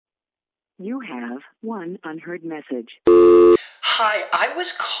You have one unheard message. Hi, I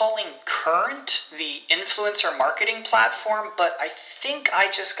was calling Current, the influencer marketing platform, but I think I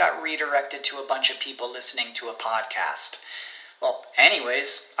just got redirected to a bunch of people listening to a podcast. Well,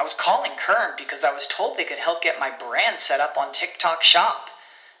 anyways, I was calling Current because I was told they could help get my brand set up on TikTok Shop,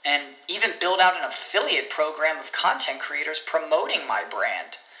 and even build out an affiliate program of content creators promoting my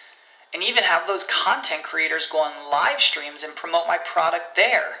brand, and even have those content creators go on live streams and promote my product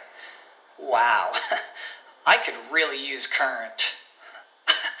there. Wow, I could really use Current.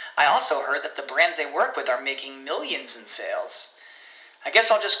 I also heard that the brands they work with are making millions in sales. I guess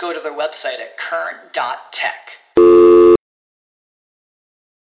I'll just go to their website at current.tech.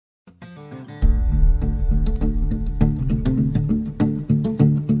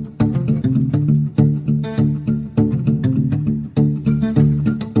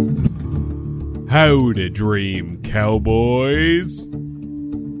 Howdy, Dream Cowboys.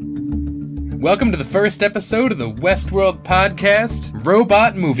 Welcome to the first episode of the Westworld podcast,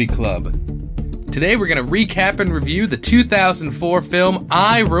 Robot Movie Club. Today we're going to recap and review the 2004 film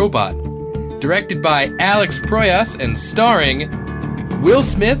I, Robot, directed by Alex Proyas and starring Will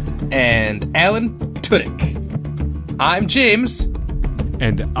Smith and Alan Tudyk. I'm James.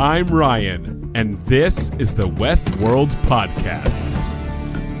 And I'm Ryan. And this is the Westworld podcast.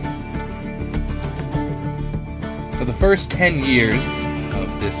 So the first 10 years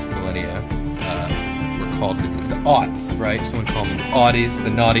of this millennia were called the aughts, right? Someone called them the Audis, the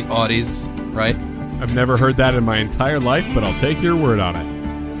naughty Audis, right? I've never heard that in my entire life, but I'll take your word on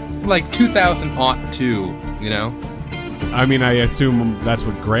it. Like 2002, you know? I mean, I assume that's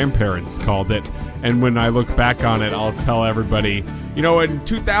what grandparents called it. And when I look back on it, I'll tell everybody, you know, in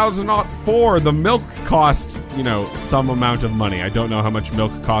 2004, the milk cost, you know, some amount of money. I don't know how much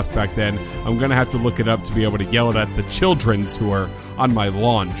milk cost back then. I'm going to have to look it up to be able to yell it at the childrens who are on my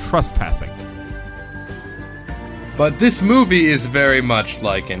lawn trespassing. But this movie is very much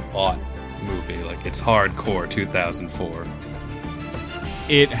like an aught movie. Like, it's hardcore 2004.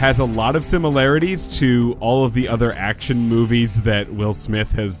 It has a lot of similarities to all of the other action movies that Will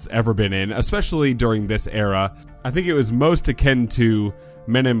Smith has ever been in, especially during this era. I think it was most akin to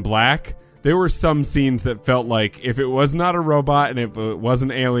Men in Black. There were some scenes that felt like if it was not a robot and if it was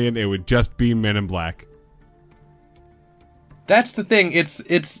an alien, it would just be Men in Black. That's the thing.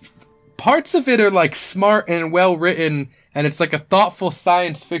 It's parts of it are like smart and well written, and it's like a thoughtful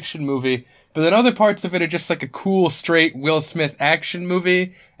science fiction movie. But then other parts of it are just like a cool, straight Will Smith action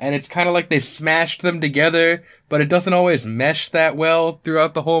movie, and it's kind of like they smashed them together, but it doesn't always mesh that well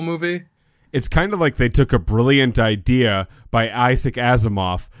throughout the whole movie. It's kind of like they took a brilliant idea by Isaac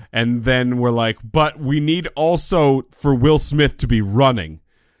Asimov, and then were like, but we need also for Will Smith to be running.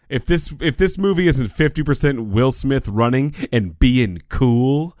 If this movie isn't 50% Will Smith running and being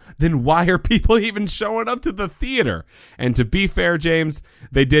cool, then why are people even showing up to the theater? And to be fair, James,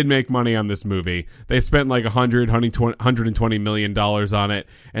 they did make money on this movie. They spent like $120 million on it,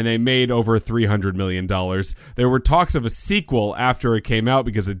 and they made over $300 million. There were talks of a sequel after it came out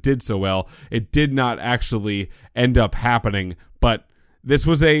because it did so well. It did not actually end up happening, but this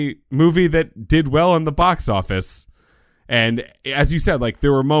was a movie that did well in the box office. And as you said, like,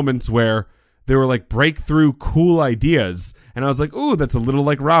 there were moments where there were like breakthrough cool ideas, and I was like, ooh, that's a little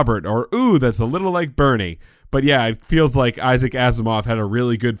like Robert, or ooh, that's a little like Bernie. But yeah, it feels like Isaac Asimov had a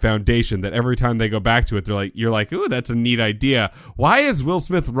really good foundation that every time they go back to it, you're like, ooh, that's a neat idea. Why is Will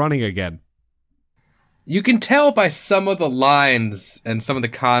Smith running again? You can tell by some of the lines and some of the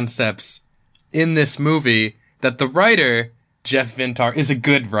concepts in this movie that the writer, Jeff Vintar, is a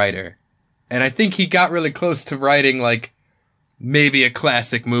good writer. And I think he got really close to writing, like, maybe a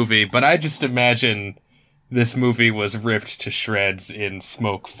classic movie, but I just imagine this movie was ripped to shreds in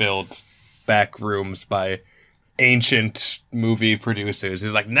smoke-filled back rooms by ancient movie producers.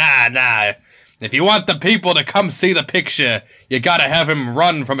 He's like, nah, if you want the people to come see the picture, you gotta have him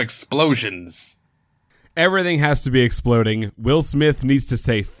run from explosions. Everything has to be exploding. Will Smith needs to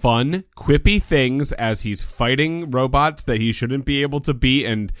say fun, quippy things as he's fighting robots that he shouldn't be able to beat,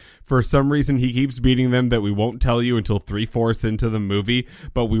 and for some reason he keeps beating them that we won't tell you until 3/4 into the movie,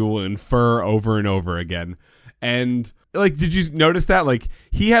 but we will infer over and over again. And, like, did you notice that? Like,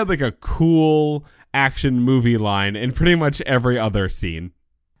 he had, like, a cool action movie line in pretty much every other scene.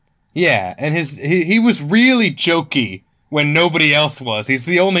 Yeah, and he was really jokey when nobody else was. He's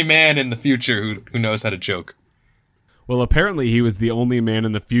the only man in the future who knows how to joke. Well, apparently he was the only man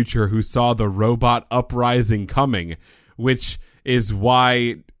in the future who saw the robot uprising coming, which is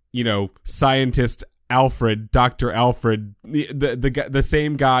why, you know, scientist Alfred, Dr. Alfred, the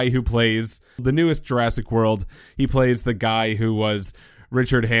same guy who plays the newest Jurassic World, he plays the guy who was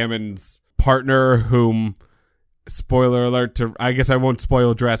Richard Hammond's partner whom, spoiler alert, I guess I won't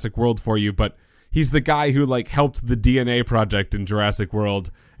spoil Jurassic World for you, but he's the guy who like helped the DNA project in Jurassic World,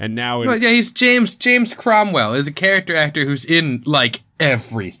 and now he's James Cromwell is a character actor who's in like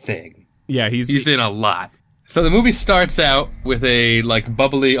everything. Yeah, he's in a lot. So the movie starts out with a like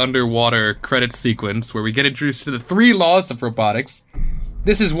bubbly underwater credit sequence where we get introduced to the 3 laws of robotics.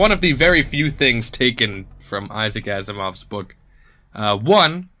 This is one of the very few things taken from Isaac Asimov's book.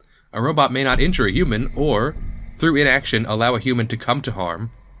 1, a robot may not injure a human or, through inaction, allow a human to come to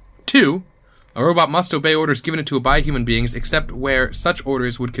harm. 2, a robot must obey orders given to it by human beings except where such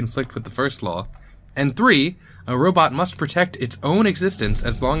orders would conflict with the first law. And 3, a robot must protect its own existence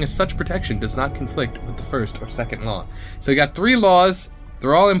as long as such protection does not conflict with the first or second law. So you got 3 laws,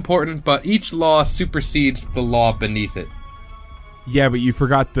 they're all important, but each law supersedes the law beneath it. Yeah, but you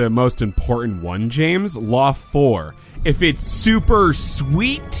forgot the most important one, James. Law 4. If it's super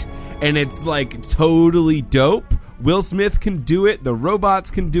sweet and it's like totally dope, Will Smith can do it, the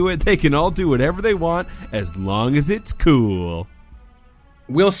robots can do it, they can all do whatever they want as long as it's cool.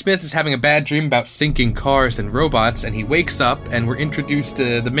 Will Smith is having a bad dream about sinking cars and robots, and he wakes up, and we're introduced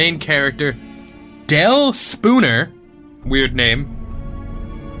to the main character, Del Spooner. Weird name.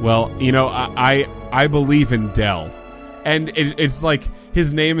 Well, you know, I believe in Del. And it's like,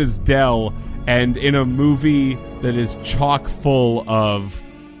 his name is Del, and in a movie that is chock full of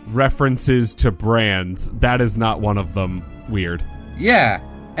references to brands, that is not one of them. Weird. Yeah.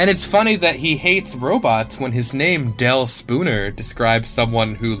 And it's funny that he hates robots when his name, Del Spooner, describes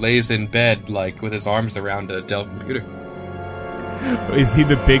someone who lays in bed, like, with his arms around a Dell computer. Is he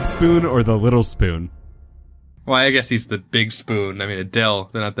the big spoon or the little spoon? Well, I guess he's the big spoon. I mean, a Dell,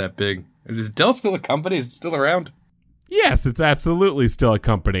 they're not that big. Is Dell still a company? Is it still around? Yes, it's absolutely still a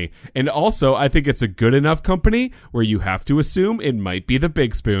company. And also, I think it's a good enough company where you have to assume it might be the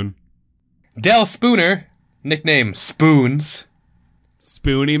big spoon. Del Spooner, nickname Spoons,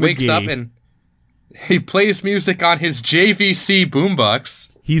 Spoonie McGee, wakes up and he plays music on his JVC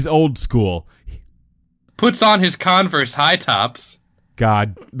boombox. He's old school. Puts on his Converse high tops.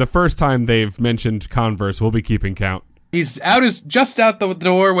 God, the first time they've mentioned Converse, we'll be keeping count. He's just out the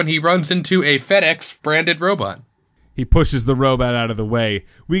door when he runs into a FedEx branded robot. He pushes the robot out of the way.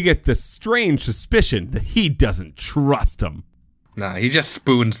 We get this strange suspicion that he doesn't trust him. Nah, he just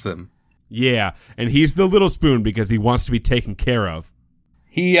spoons them. Yeah, and he's the little spoon because he wants to be taken care of.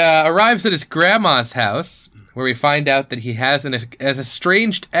 He arrives at his grandma's house, where we find out that he has an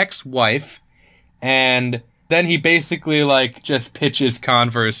estranged ex-wife, and then he basically, like, just pitches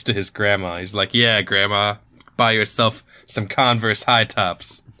Converse to his grandma. He's like, yeah, Grandma, buy yourself some Converse high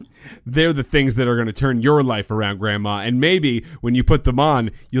tops. They're the things that are going to turn your life around, Grandma, and maybe when you put them on,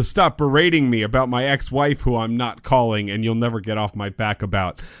 you'll stop berating me about my ex-wife who I'm not calling, and you'll never get off my back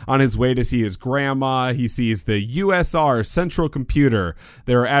about. On his way to see his grandma, he sees the USR Central Computer.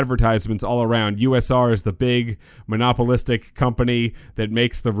 There are advertisements all around. USR is the big monopolistic company that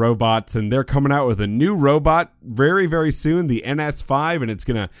makes the robots, and they're coming out with a new robot very, very soon, the NS5, and it's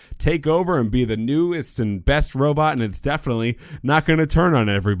going to take over and be the newest and best robot, and it's definitely not going to turn on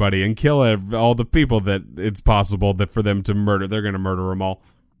everybody and kill all the people that it's possible that for them to murder. They're going to murder them all.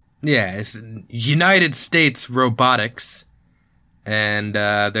 Yeah, it's United States Robotics, and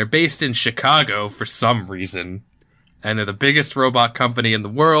they're based in Chicago for some reason, and they're the biggest robot company in the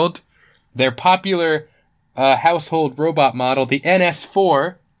world. Their popular household robot model, the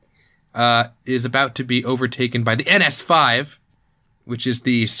NS4, is about to be overtaken by the NS5, which is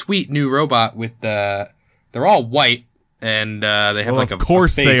the sweet new robot with they're all white. And they have like a face. Of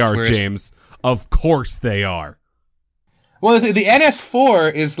course they are, James. Of course they are. Well, the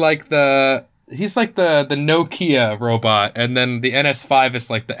NS4 is like he's like the Nokia robot, and then the NS5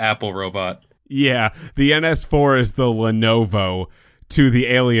 is like the Apple robot. Yeah, the NS4 is the Lenovo to the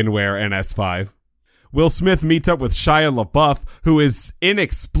Alienware NS5. Will Smith meets up with Shia LaBeouf, who is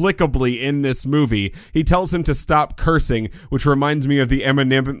inexplicably in this movie. He tells him to stop cursing, which reminds me of the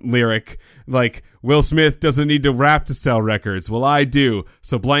Eminem lyric, like, Will Smith doesn't need to rap to sell records. Well, I do.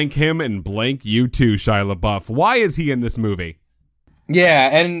 So blank him and blank you too, Shia LaBeouf. Why is he in this movie? Yeah,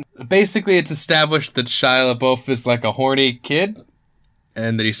 and basically it's established that Shia LaBeouf is like a horny kid,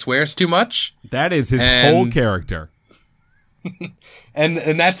 and that he swears too much. That is his whole character.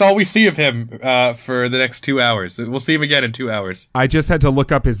 And that's all we see of him for the next 2 hours. We'll see him again in 2 hours. I just had to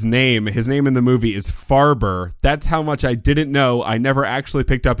look up his name. His name in the movie is Farber. That's how much I didn't know. I never actually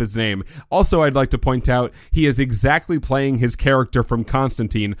picked up his name. Also, I'd like to point out he is exactly playing his character from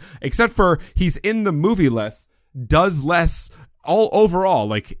Constantine, except for he's in the movie less, does less, all overall.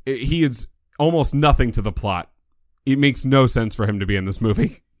 Like, he is almost nothing to the plot. It makes no sense for him to be in this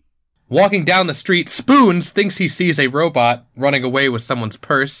movie. Walking down the street, Spoons thinks he sees a robot running away with someone's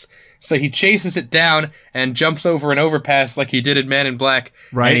purse, so he chases it down and jumps over an overpass like he did in Man in Black.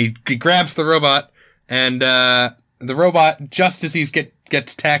 Right. And he grabs the robot, and the robot, just as he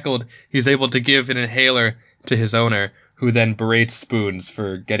gets tackled, he's able to give an inhaler to his owner, who then berates Spoons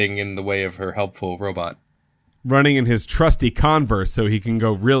for getting in the way of her helpful robot. Running in his trusty Converse so he can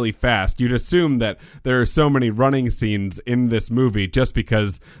go really fast. You'd assume that there are so many running scenes in this movie just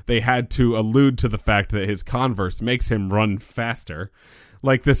because they had to allude to the fact that his Converse makes him run faster.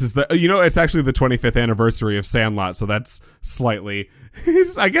 Like, this is it's actually the 25th anniversary of Sandlot, so that's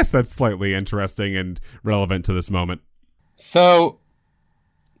I guess that's slightly interesting and relevant to this moment. So,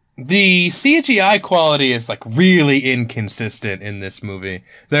 the CGI quality is, like, really inconsistent in this movie.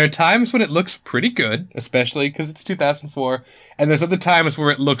 There are times when it looks pretty good, especially because it's 2004, and there's other times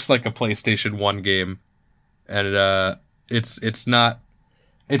where it looks like a PlayStation 1 game. And, it's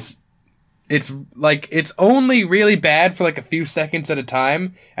only really bad for, like, a few seconds at a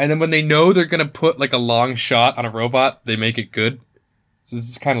time, and then when they know they're gonna put, like, a long shot on a robot, they make it good. So this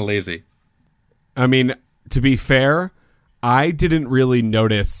is kind of lazy. I mean, to be fair, I didn't really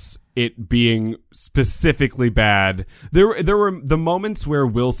notice it being specifically bad. There were the moments where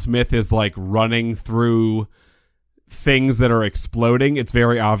Will Smith is like running through things that are exploding. It's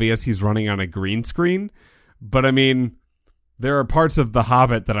very obvious he's running on a green screen. But I mean, there are parts of The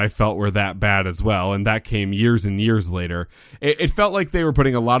Hobbit that I felt were that bad as well, and that came years and years later. It felt like they were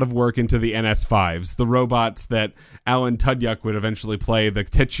putting a lot of work into the NS5s, the robots that Alan Tudyk would eventually play the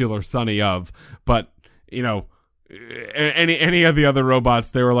titular Sonny of. But, you know, any of the other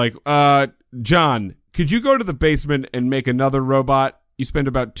robots, they were like, John, could you go to the basement and make another robot? You spend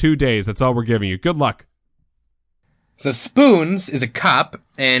about 2 days. That's all we're giving you. Good luck. So Spoons is a cop,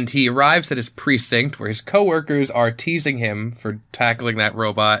 and he arrives at his precinct where his coworkers are teasing him for tackling that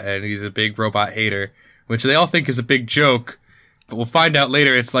robot, and he's a big robot hater, which they all think is a big joke, but we'll find out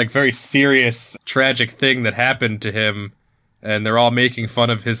later it's like very serious, tragic thing that happened to him, and they're all making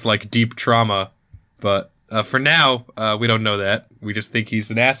fun of his like deep trauma, but for now, we don't know that. We just think he's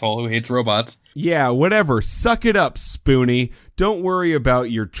an asshole who hates robots. Yeah, whatever. Suck it up, Spoonie. Don't worry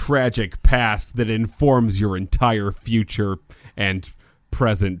about your tragic past that informs your entire future and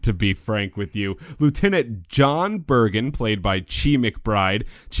present, to be frank with you. Lieutenant John Bergen, played by Chi McBride.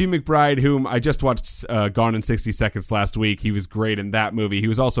 Chi McBride, whom I just watched Gone in 60 Seconds last week. He was great in that movie. He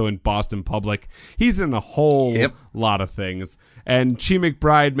was also in Boston Public. He's in a whole lot of things. And Chi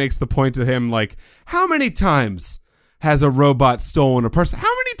McBride makes the point to him, like, how many times has a robot stolen a purse?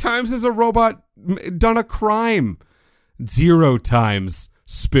 How many times has a robot done a crime? 0 times,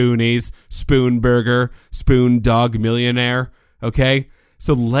 Spoonies, Spoonburger, Spoon Dog Millionaire, okay?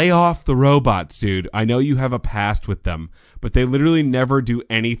 So lay off the robots, dude. I know you have a past with them, but they literally never do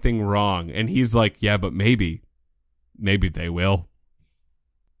anything wrong. And he's like, yeah, but maybe they will.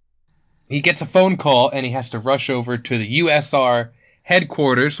 He gets a phone call, and he has to rush over to the USR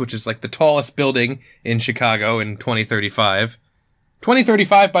headquarters, which is like the tallest building in Chicago in 2035.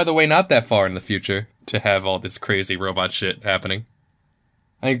 2035, by the way, not that far in the future to have all this crazy robot shit happening.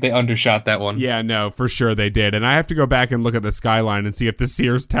 I think they undershot that one. Yeah, no, for sure they did. And I have to go back and look at the skyline and see if the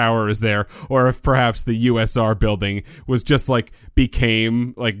Sears Tower is there, or if perhaps the USR building was just like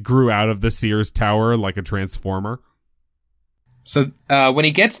grew out of the Sears Tower like a transformer. So when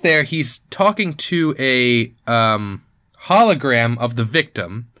he gets there, he's talking to a hologram of the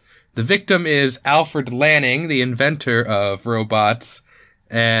victim. The victim is Alfred Lanning, the inventor of robots,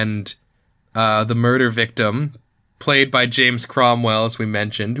 and the murder victim, played by James Cromwell, as we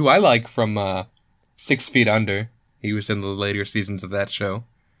mentioned, who I like from 6 Feet Under. He was in the later seasons of that show.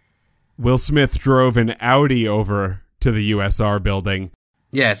 Will Smith drove an Audi over to the USR building.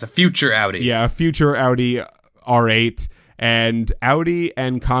 Yeah, it's a future Audi. Yeah, a future Audi R8. And Audi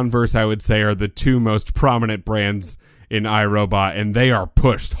and Converse, I would say, are the 2 most prominent brands in iRobot, and they are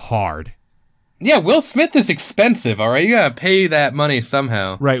pushed hard. Yeah, Will Smith is expensive, all right? You gotta pay that money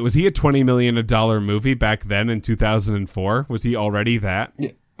somehow. Right. Was he a $20 million movie back then in 2004? Was he already that?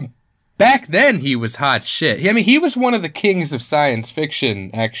 Yeah. Back then, he was hot shit. I mean, he was one of the kings of science fiction,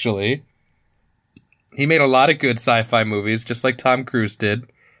 actually. He made a lot of good sci-fi movies, just like Tom Cruise did.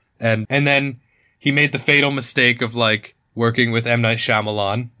 And then he made the fatal mistake of, like, working with M. Night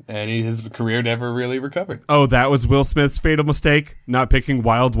Shyamalan, and his career never really recovered. Oh, that was Will Smith's fatal mistake? Not picking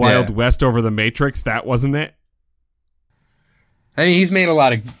Wild West over The Matrix? That wasn't it? I mean, he's made a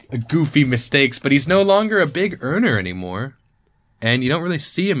lot of goofy mistakes, but he's no longer a big earner anymore. And you don't really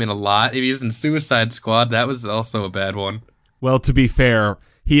see him in a lot. If he's in Suicide Squad, that was also a bad one. Well, to be fair,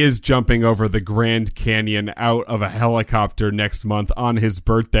 he is jumping over the Grand Canyon out of a helicopter next month on his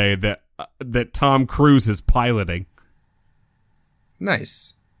birthday that Tom Cruise is piloting.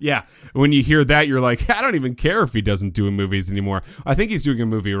 Nice. Yeah, when you hear that, you're like, I don't even care if he doesn't do movies anymore. I think he's doing a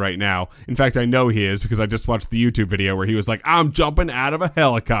movie right now. In fact, I know he is because I just watched the YouTube video where he was like, I'm jumping out of a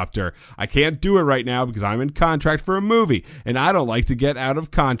helicopter. I can't do it right now because I'm in contract for a movie, and I don't like to get out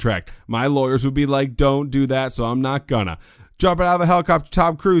of contract. My lawyers would be like, don't do that, so I'm not gonna. Jumping out of a helicopter,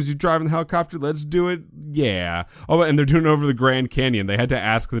 Tom Cruise, you driving the helicopter, let's do it, yeah. Oh, and they're doing it over the Grand Canyon. They had to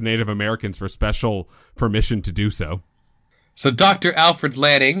ask the Native Americans for special permission to do so. So Dr. Alfred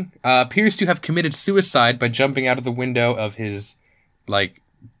Lanning appears to have committed suicide by jumping out of the window of his,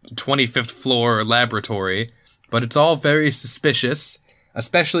 25th floor laboratory, but it's all very suspicious,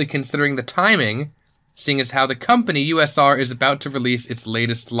 especially considering the timing, seeing as how the company, USR, is about to release its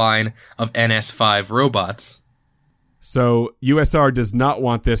latest line of NS5 robots. So USR does not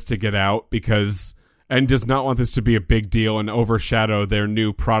want this to get out and does not want this to be a big deal and overshadow their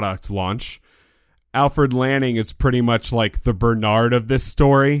new product launch. Alfred Lanning is pretty much like the Bernard of this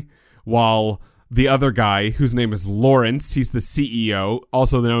story, while the other guy, whose name is Lawrence, he's the CEO,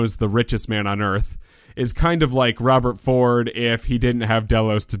 also known as the richest man on earth, is kind of like Robert Ford if he didn't have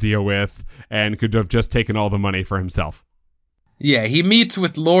Delos to deal with and could have just taken all the money for himself. Yeah, he meets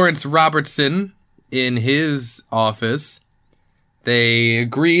with Lawrence Robertson in his office. They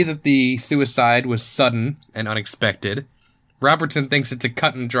agree that the suicide was sudden and unexpected. Robertson thinks it's a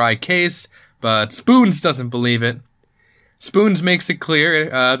cut and dry case, but Spoons doesn't believe it. Spoons makes it clear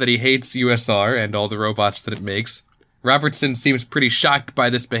that he hates USR and all the robots that it makes. Robertson seems pretty shocked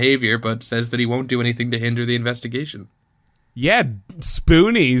by this behavior, but says that he won't do anything to hinder the investigation. Yeah,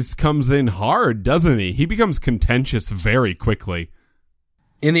 Spoonies comes in hard, doesn't he? He becomes contentious very quickly.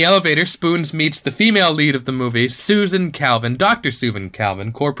 In the elevator, Spoons meets the female lead of the movie, Susan Calvin, Dr. Susan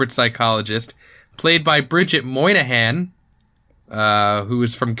Calvin, corporate psychologist, played by Bridget Moynihan, who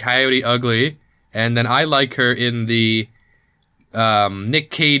is from Coyote Ugly, and then I like her in the Nick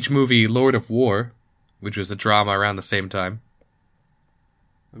Cage movie Lord of War, which was a drama around the same time.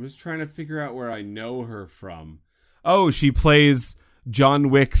 I'm just trying to figure out where I know her from. Oh, she plays John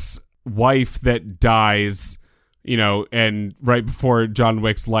Wick's wife that dies, and right before John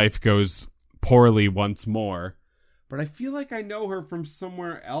Wick's life goes poorly once more. But I feel like I know her from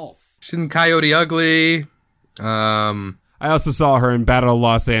somewhere else. She's in Coyote Ugly. I also saw her in Battle of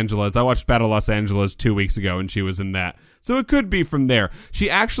Los Angeles. I watched Battle of Los Angeles 2 weeks ago, and she was in that. So it could be from there. She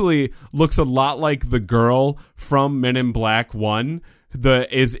actually looks a lot like the girl from Men in Black 1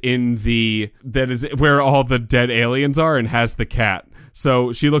 that is where all the dead aliens are and has the cat.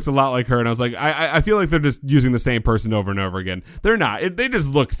 So she looks a lot like her, and I was like, I feel like they're just using the same person over and over again. They're not. They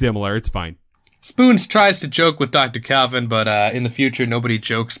just look similar. It's fine. Spoons tries to joke with Dr. Calvin, but in the future, nobody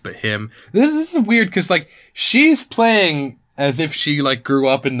jokes but him. This is weird, because, she's playing as if she, grew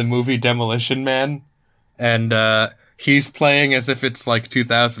up in the movie Demolition Man, and he's playing as if it's,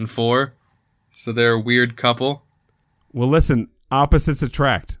 2004, so they're a weird couple. Well, listen, opposites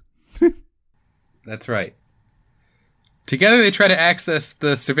attract. That's right. Together, they try to access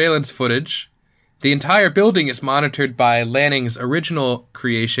the surveillance footage. The entire building is monitored by Lanning's original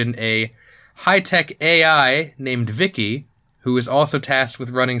creation, a high-tech AI named Vicky, who is also tasked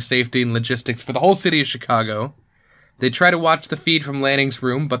with running safety and logistics for the whole city of Chicago. They try to watch the feed from Lanning's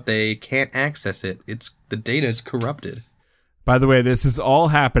room, but they can't access it. The data is corrupted. By the way, this is all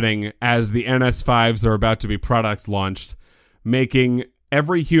happening as the NS5s are about to be product launched, making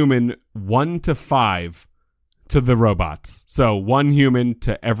every human 1 to 5 to the robots. So 1 human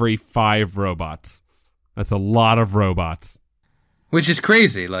to every 5 robots. That's a lot of robots. Which is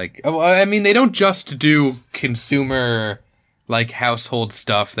crazy. They don't just do consumer, household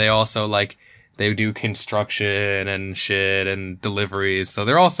stuff. They also, they do construction and shit and deliveries. So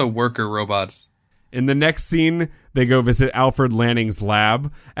they're also worker robots. In the next scene, they go visit Alfred Lanning's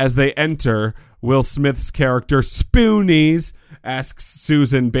lab. As they enter, Will Smith's character, Spoonies, asks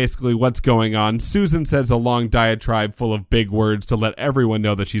Susan basically what's going on. Susan says a long diatribe full of big words to let everyone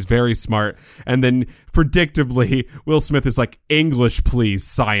know that she's very smart. And then, predictably, Will Smith is like, English, please,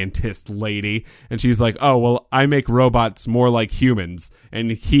 scientist lady. And she's like, oh, well, I make robots more like humans.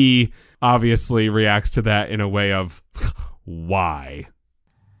 And he obviously reacts to that in a way of, why?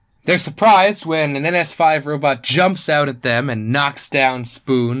 They're surprised when an NS5 robot jumps out at them and knocks down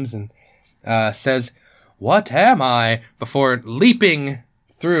Spoons and says, "What am I?" before leaping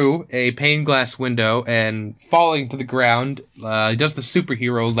through a pane glass window and falling to the ground. He does the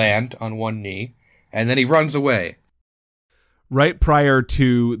superhero land on one knee, and then he runs away. Right prior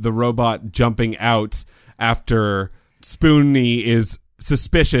to the robot jumping out after Spoonie is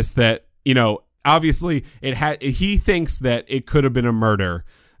suspicious that, obviously he thinks that it could have been a murder,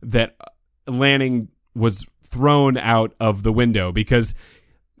 that Lanning was thrown out of the window, because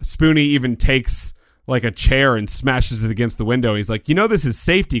Spoonie even takes like a chair and smashes it against the window. He's like, this is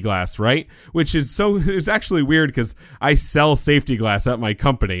safety glass, right? Which is it's actually weird, because I sell safety glass at my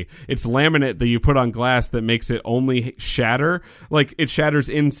company. It's laminate that you put on glass that makes it only shatter. Like, it shatters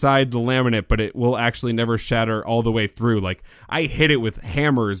inside the laminate, but it will actually never shatter all the way through. Like, I hit it with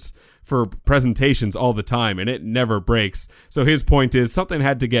hammers for presentations all the time, and it never breaks. So his point is, something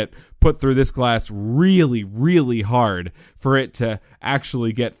had to get put through this glass really, really hard for it to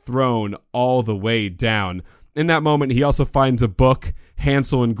actually get thrown all the way down. In that moment, he also finds a book,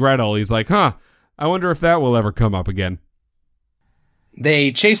 Hansel and Gretel. He's like, I wonder if that will ever come up again.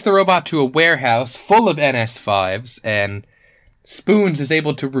 They chase the robot to a warehouse full of NS5s, and Spoons is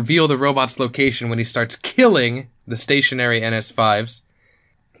able to reveal the robot's location when he starts killing the stationary NS5s.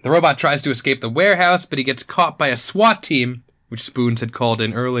 The robot tries to escape the warehouse, but he gets caught by a SWAT team, which Spoons had called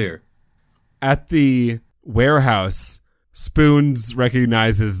in earlier. At the warehouse, Spoons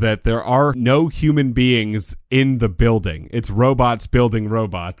recognizes that there are no human beings in the building. It's robots building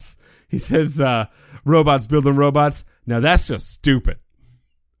robots. He says, robots building robots. Now that's just stupid.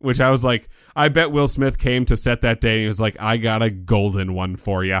 Which I was like, I bet Will Smith came to set that day and he was like, I got a golden one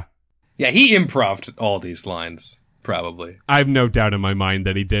for you. Yeah, he improv'd all these lines. Probably. I have no doubt in my mind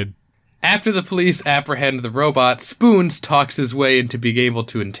that he did. After the police apprehend the robot, Spoons talks his way into being able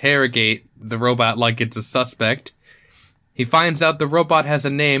to interrogate the robot like it's a suspect. He finds out the robot has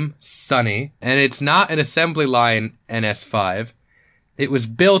a name, Sonny, and it's not an assembly line NS5. It was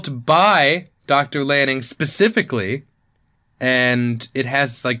built by Dr. Lanning specifically, and it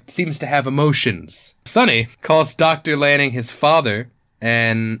has, seems to have emotions. Sonny calls Dr. Lanning his father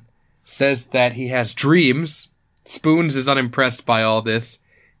and says that he has dreams. Spoons is unimpressed by all this.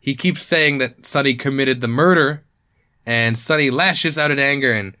 He keeps saying that Sonny committed the murder, and Sonny lashes out in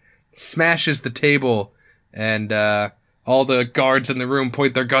anger and smashes the table, and all the guards in the room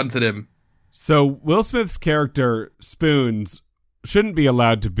point their guns at him. So Will Smith's character, Spoons, shouldn't be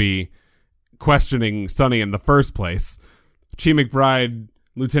allowed to be questioning Sonny in the first place. Chi McBride,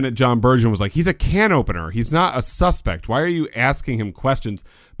 Lieutenant John Burgeon, was like, he's a can opener. He's not a suspect. Why are you asking him questions?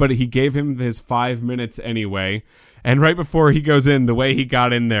 But he gave him his 5 minutes anyway. And right before he goes in, the way he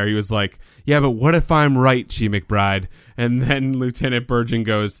got in there, he was like, yeah, but what if I'm right, Chi McBride? And then Lieutenant Burgeon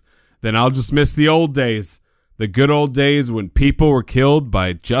goes, then I'll just miss the old days. The good old days when people were killed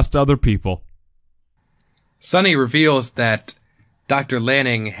by just other people. Sonny reveals that Dr.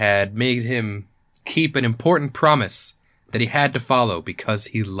 Lanning had made him keep an important promise that he had to follow because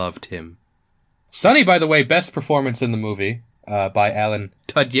he loved him. Sonny, by the way, best performance in the movie by Alan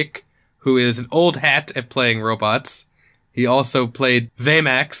Tudyk, who is an old hat at playing robots. He also played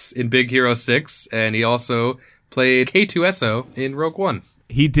Vamax in Big Hero 6, and he also played K2SO in Rogue One.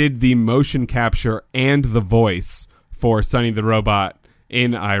 He did the motion capture and the voice for Sonny the Robot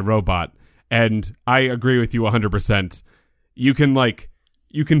in iRobot, and I agree with you 100%. You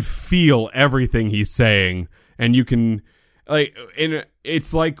can feel everything he's saying, and you can,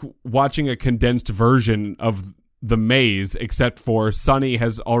 it's like watching a condensed version of The Maze, except for Sonny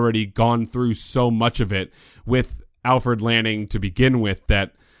has already gone through so much of it with Alfred Lanning to begin with,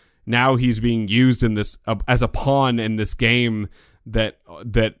 that now he's being used in this as a pawn in this game that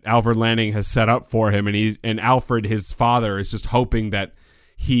Alfred Lanning has set up for him, and Alfred, his father, is just hoping that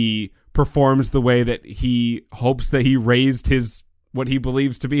he performs the way that he hopes that he raised what he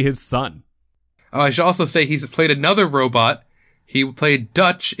believes to be his son. Oh, I should also say he's played another robot. He played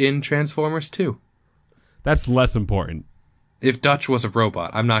Dutch in Transformers 2. That's less important. If Dutch was a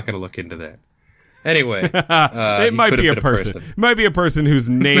robot, I'm not going to look into that. Anyway, it might be a person. It might be a person who's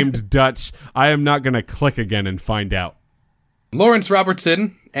named Dutch. I am not going to click again and find out. Lawrence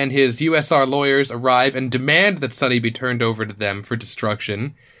Robertson and his USR lawyers arrive and demand that Sonny be turned over to them for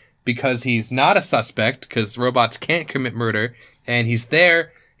destruction because he's not a suspect, because robots can't commit murder, and he's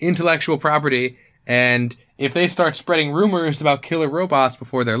their intellectual property, and if they start spreading rumors about killer robots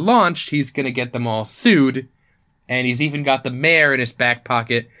before they're launched, he's going to get them all sued. And he's even got the mayor in his back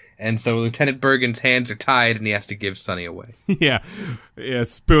pocket, and so Lieutenant Bergen's hands are tied, and he has to give Sonny away. Yeah,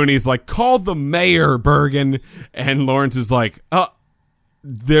 Spoonie's like, call the mayor, Bergen. And Lawrence is like,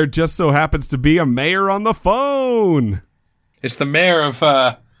 there just so happens to be a mayor on the phone. It's the mayor of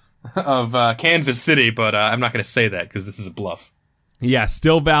Kansas City, but I'm not going to say that because this is a bluff. Yeah,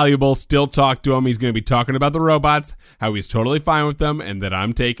 still valuable, still talk to him. He's going to be talking about the robots, how he's totally fine with them, and that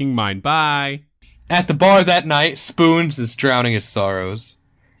I'm taking mine. Bye. At the bar that night, Spoons is drowning his sorrows.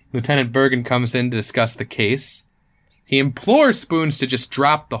 Lieutenant Bergen comes in to discuss the case. He implores Spoons to just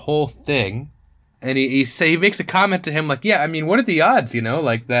drop the whole thing. And he makes a comment to him like, yeah, I mean, what are the odds,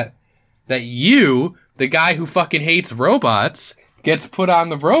 like that you, the guy who fucking hates robots, gets put on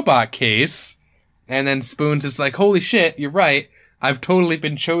the robot case. And then Spoons is like, holy shit, you're right. I've totally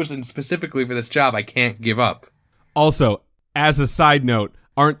been chosen specifically for this job. I can't give up. Also, as a side note,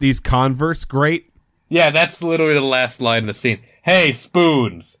 aren't these Converse great? Yeah, that's literally the last line of the scene. Hey,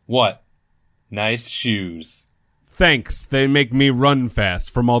 Spoons. What? Nice shoes. Thanks, they make me run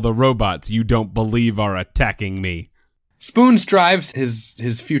fast from all the robots you don't believe are attacking me. Spoons drives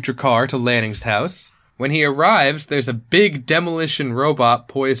his future car to Lanning's house. When he arrives, there's a big demolition robot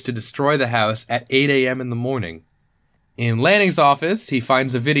poised to destroy the house at 8 a.m. in the morning. In Lanning's office, he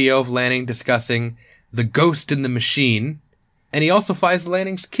finds a video of Lanning discussing the ghost in the machine, and he also finds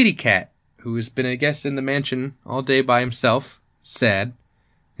Lanning's kitty cat, who has been a guest in the mansion all day by himself. Sad.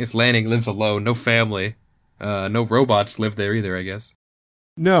 I guess Lanning lives alone, no family. No robots live there either, I guess.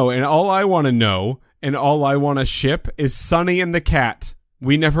 No, and all I want to know, and all I want to ship, is Sonny and the cat.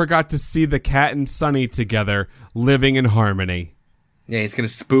 We never got to see the cat and Sonny together, living in harmony. Yeah, he's gonna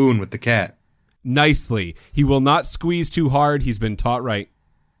spoon with the cat. Nicely. He will not squeeze too hard, he's been taught right.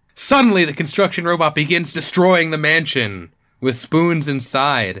 Suddenly, the construction robot begins destroying the mansion, with Spoons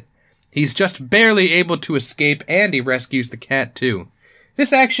inside. He's just barely able to escape, and he rescues the cat, too.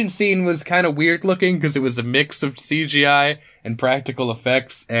 This action scene was kind of weird looking because it was a mix of CGI and practical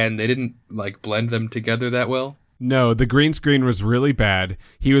effects, and they didn't, blend them together that well. No, the green screen was really bad.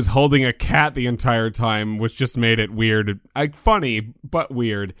 He was holding a cat the entire time, which just made it weird. Funny, but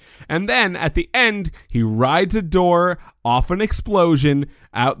weird. And then, at the end, he rides a door off an explosion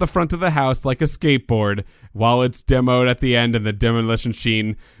out the front of the house like a skateboard while it's demoed at the end and the demolition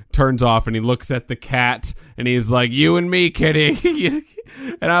machine turns off and he looks at the cat and he's like, you and me, kitty.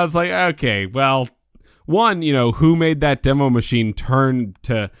 And I was like, okay, well, one, who made that demo machine turn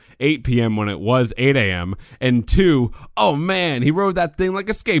to 8 p.m. when it was 8 a.m.? And two, oh man, he rode that thing like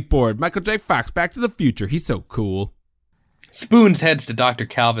a skateboard. Michael J. Fox, Back to the Future. He's so cool. Spoons heads to Dr.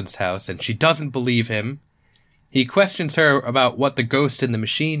 Calvin's house and she doesn't believe him. He questions her about what the ghost in the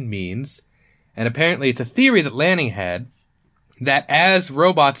machine means. And apparently it's a theory that Lanning had that as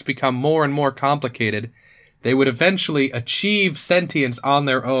robots become more and more complicated, they would eventually achieve sentience on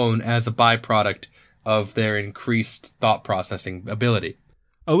their own as a byproduct of their increased thought processing ability.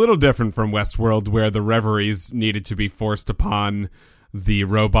 A little different from Westworld, where the reveries needed to be forced upon the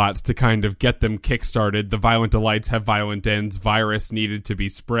robots to kind of get them kickstarted. The violent delights have violent ends. Virus needed to be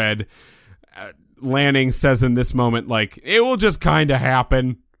spread. Lanning says in this moment, it will just kind of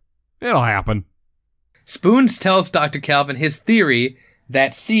happen. It'll happen. Spoons tells Dr. Calvin his theory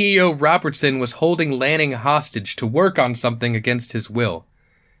that CEO Robertson was holding Lanning hostage to work on something against his will.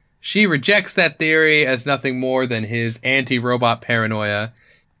 She rejects that theory as nothing more than his anti-robot paranoia,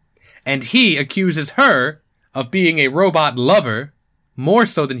 and he accuses her of being a robot lover, more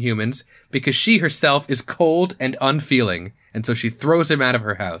so than humans, because she herself is cold and unfeeling, and so she throws him out of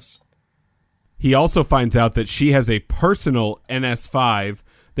her house. He also finds out that she has a personal NS5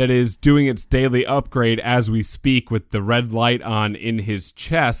 that is doing its daily upgrade as we speak with the red light on in his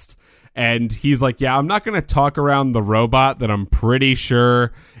chest. And he's like, yeah, I'm not going to talk around the robot that I'm pretty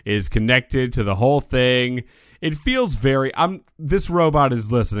sure is connected to the whole thing. It feels this robot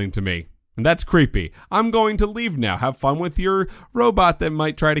is listening to me. And that's creepy. I'm going to leave now. Have fun with your robot that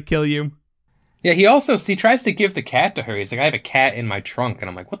might try to kill you. Yeah, he tries to give the cat to her. He's like, I have a cat in my trunk. And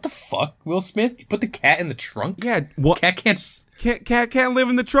I'm like, what the fuck, Will Smith? You put the cat in the trunk? Yeah, what? Cat can't live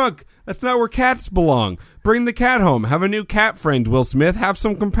in the trunk. That's not where cats belong. Bring the cat home. Have a new cat friend, Will Smith. Have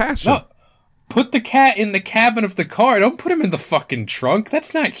some compassion. No, put the cat in the cabin of the car. Don't put him in the fucking trunk.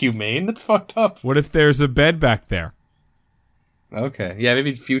 That's not humane. That's fucked up. What if there's a bed back there? Okay. Yeah,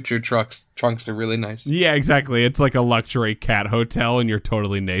 maybe future trunks are really nice. Yeah, exactly. It's like a luxury cat hotel and you're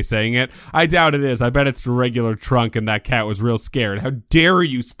totally naysaying it. I doubt it is. I bet it's a regular trunk and that cat was real scared. How dare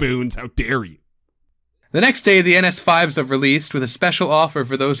you, Spoons? How dare you? The next day, the NS5s are released with a special offer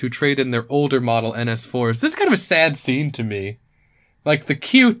for those who trade in their older model NS4s. This is kind of a sad scene to me. The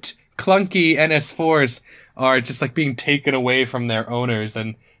cute, clunky NS4s are just being taken away from their owners,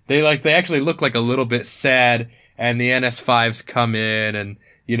 and they actually look a little bit sad. And the NS5s come in and,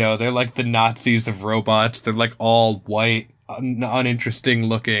 they're like the Nazis of robots. They're all white, uninteresting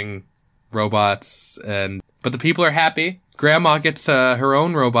looking robots. But the people are happy. Grandma gets her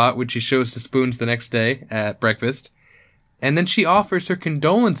own robot, which she shows to Spoons the next day at breakfast. And then she offers her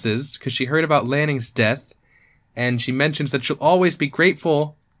condolences because she heard about Lanning's death. And she mentions that she'll always be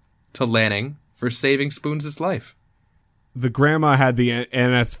grateful to Lanning for saving Spoons' life. The grandma had the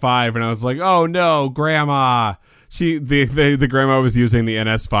NS5 and I was like, oh no, grandma. the grandma was using the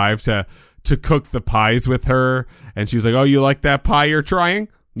NS5 to cook the pies with her, and she was like, "Oh, you like that pie you're trying?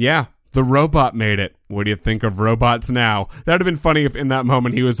 Yeah, the robot made it. What do you think of robots now?" That would have been funny if in that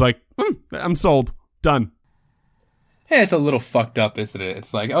moment he was like, "I'm sold. Done." Yeah, it's a little fucked up, isn't it?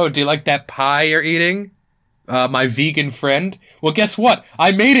 It's like, "Oh, do you like that pie you're eating? My vegan friend? Well, guess what?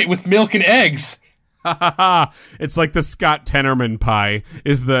 I made it with milk and eggs." It's like the Scott Tenorman pie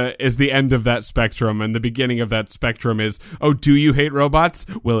is the end of that spectrum, and the beginning of that spectrum is, "Oh, do you hate robots?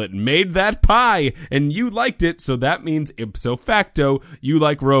 Well, it made that pie, and you liked it, so that means ipso facto you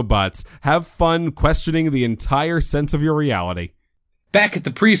like robots. Have fun questioning the entire sense of your reality." Back at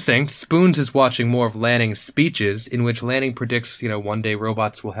the precinct, Spoons is watching more of Lanning's speeches, in which Lanning predicts, one day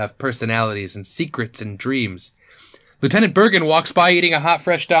robots will have personalities and secrets and dreams. Lieutenant Bergen walks by eating a hot,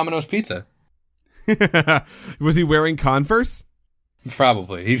 fresh Domino's pizza. Was he wearing Converse?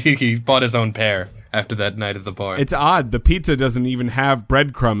 Probably. He bought his own pair after that night at the bar. It's odd. The pizza doesn't even have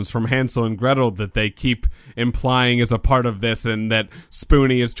breadcrumbs from Hansel and Gretel that they keep implying is a part of this, and that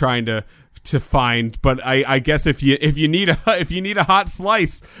Spoonie is trying to find. But I guess if you need a hot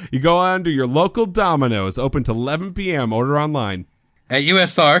slice, you go on to your local Domino's, open till 11 p.m. Order online. At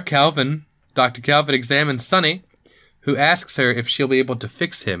USR, Dr. Calvin examines Sunny, who asks her if she'll be able to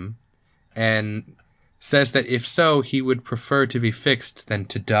fix him, and says that if so, he would prefer to be fixed than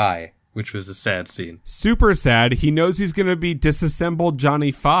to die, which was a sad scene. Super sad. He knows he's going to be disassembled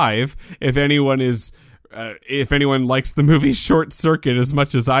Johnny 5 if anyone likes the movie Short Circuit as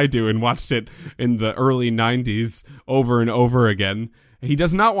much as I do and watched it in the early 90s over and over again. He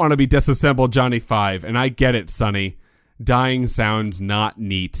does not want to be disassembled Johnny 5, and I get it, Sonny. Dying sounds not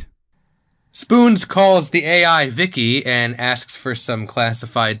neat. Spoons calls the AI Vicky and asks for some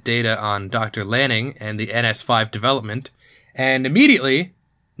classified data on Dr. Lanning and the NS5 development, and immediately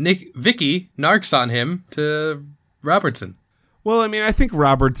Vicky narcs on him to Robertson. Well, I mean, I think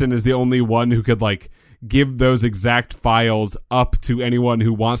Robertson is the only one who could, give those exact files up to anyone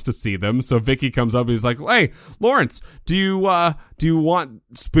who wants to see them. So Vicky comes up and he's like, "Hey, Lawrence, do you want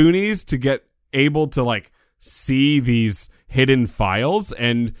Spoonies to get able to, see these hidden files?"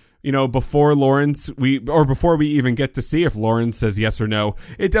 And before we even get to see if Lawrence says yes or no,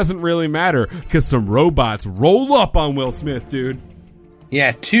 it doesn't really matter, because some robots roll up on Will Smith, dude.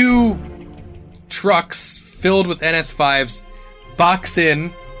 Yeah, 2 trucks filled with NS5s box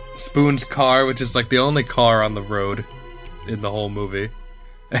in Spoon's car, which is the only car on the road in the whole movie.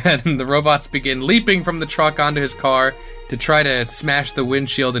 And the robots begin leaping from the truck onto his car to try to smash the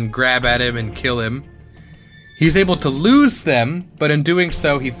windshield and grab at him and kill him. He's able to lose them, but in doing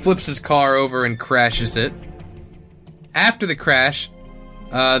so, he flips his car over and crashes it. After the crash,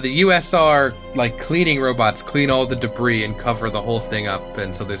 the USR, cleaning robots clean all the debris and cover the whole thing up,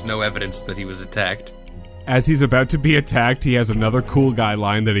 and so there's no evidence that he was attacked. As he's about to be attacked, he has another cool guy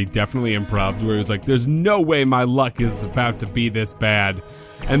line that he definitely improv'd, where he was like, "There's no way my luck is about to be this bad."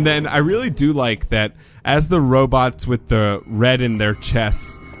 And then I really do like that as the robots with the red in their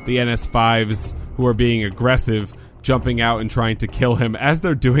chests, the NS5s who are being aggressive, jumping out and trying to kill him, as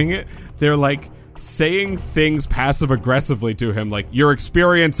they're doing it, they're saying things passive-aggressively to him, "You're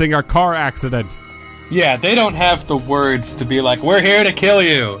experiencing a car accident." Yeah, they don't have the words to be "We're here to kill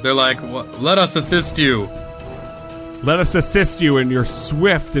you." They're "Let us assist you. Let us assist you in your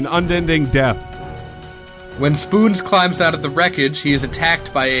swift and unending death. When Spoons climbs out of the wreckage, he is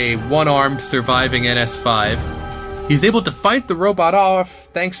attacked by a one-armed surviving NS5. He's able to fight the robot off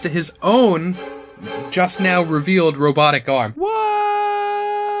thanks to his own just now revealed robotic arm. What?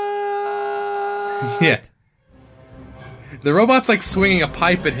 Yeah. The robot's swinging a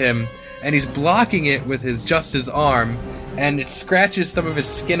pipe at him, and he's blocking it with his arm, and it scratches some of his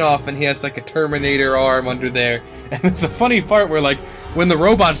skin off, and he has a Terminator arm under there. And there's a funny part where when the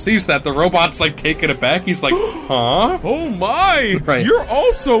robot sees that, the robot's taken aback. He's "Huh? Oh my! Right. You're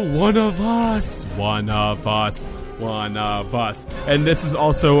also one of us. One of us. One of us." And this is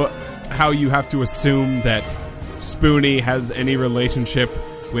also how you have to assume that Spoonie has any relationship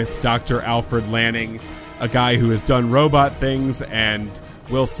with Dr. Alfred Lanning, a guy who has done robot things, and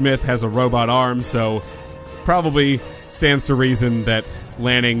Will Smith has a robot arm, so probably stands to reason that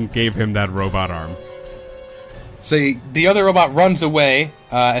Lanning gave him that robot arm. So the other robot runs away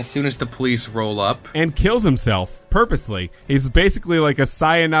as soon as the police roll up. And kills himself, purposely. He's basically like a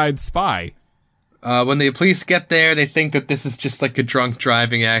cyanide spy. When the police get there, they think that this is just a drunk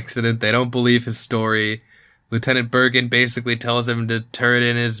driving accident. They don't believe his story. Lieutenant Bergen basically tells him to turn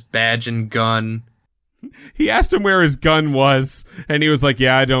in his badge and gun. He asked him where his gun was, and he was like,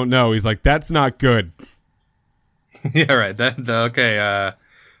 "Yeah, I don't know." He's like, "That's not good." Yeah, right. Okay,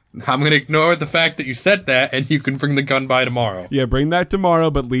 I'm going to ignore the fact that you said that, and you can bring the gun by tomorrow. Yeah, bring that tomorrow,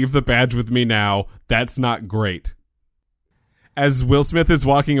 but leave the badge with me now. That's not great. As Will Smith is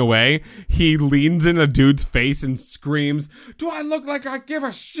walking away, he leans in a dude's face and screams, "Do I look like I give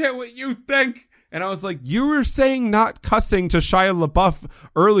a shit what you think?" And I was like, you were saying not cussing to Shia LaBeouf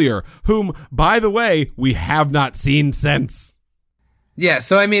earlier, whom, by the way, we have not seen since. Yeah,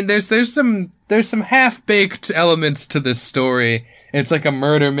 so I mean, there's some half-baked elements to this story. It's like a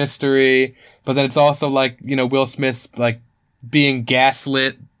murder mystery, but then it's also like, you know, Will Smith's like being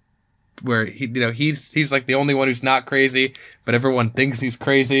gaslit, where he's like the only one who's not crazy, but everyone thinks he's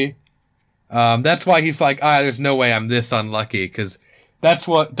crazy. That's why he's like, there's no way I'm this unlucky, because that's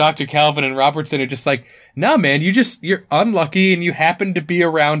what Dr. Calvin and Robertson are just like, no, man, you're unlucky and you happen to be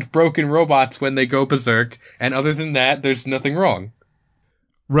around broken robots when they go berserk, and other than that, there's nothing wrong.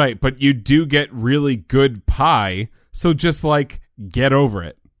 Right, but you do get really good pie, so just, like, get over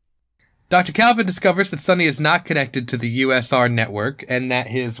it. Dr. Calvin discovers that Sonny is not connected to the USR network, and that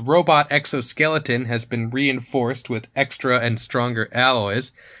his robot exoskeleton has been reinforced with extra and stronger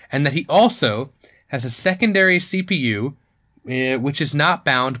alloys, and that he also has a secondary CPU, which is not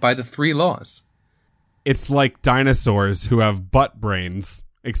bound by the 3 laws. It's like dinosaurs who have butt brains,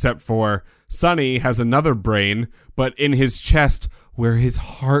 except for Sonny has another brain, but in his chest where his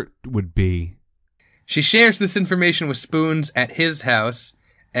heart would be. She shares this information with Spoons at his house,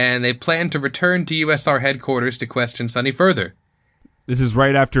 and they plan to return to USR headquarters to question Sonny further. This is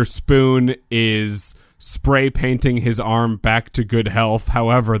right after Spoon is spray painting his arm back to good health,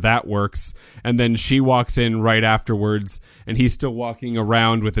 however that works, and then she walks in right afterwards, and he's still walking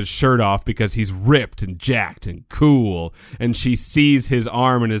around with his shirt off because he's ripped and jacked and cool, and she sees his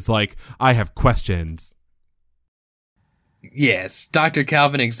arm and is like, I have questions. Yes, Dr.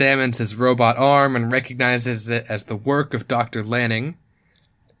 Calvin examines his robot arm and recognizes it as the work of Dr. Lanning.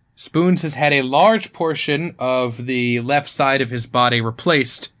 Spoons has had a large portion of the left side of his body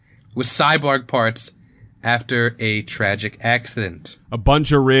replaced with cyborg parts after a tragic accident. A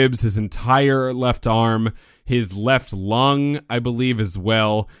bunch of ribs, his entire left arm, his left lung, I believe, as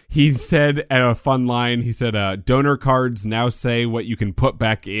well. He said at a fun line, he said, donor cards now say what you can put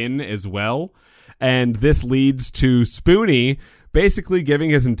back in as well. And this leads to Spoonie basically giving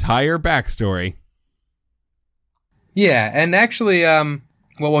his entire backstory. Yeah, and actually, well,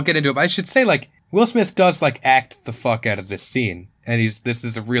 we'll get into it, but I should say, like, Will Smith does, like, act the fuck out of this scene. And this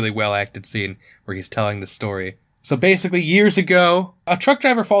is a really well-acted scene where he's telling the story. So basically, years ago, a truck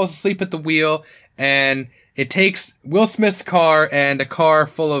driver falls asleep at the wheel, and it takes Will Smith's car and a car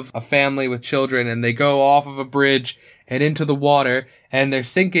full of a family with children, and they go off of a bridge and into the water, and they're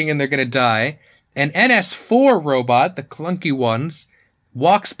sinking and they're gonna die. An NS4 robot, the clunky ones,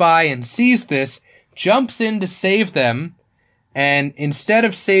 walks by and sees this, jumps in to save them, and instead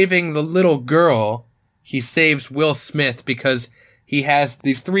of saving the little girl, he saves Will Smith because he has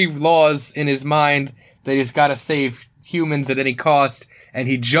these 3 laws in his mind that he's got to save humans at any cost, and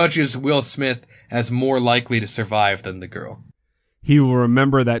he judges Will Smith as more likely to survive than the girl. He will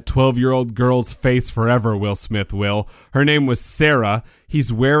remember that 12-year-old girl's face forever, Will Smith will. Her name was Sarah.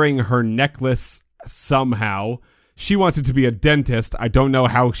 He's wearing her necklace somehow. She wanted to be a dentist. I don't know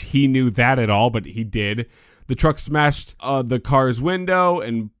how he knew that at all, but he did. The truck smashed the car's window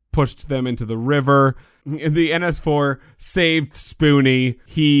and pushed them into the river. The NS4 saved Spoonie.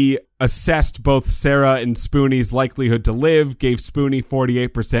 He assessed both Sarah and Spoonie's likelihood to live, gave Spoonie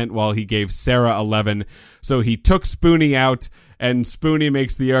 48% while he gave Sarah 11%. So he took Spoonie out, and Spoonie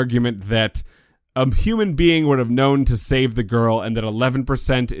makes the argument that a human being would have known to save the girl and that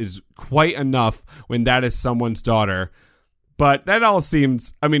 11% is quite enough when that is someone's daughter. But that all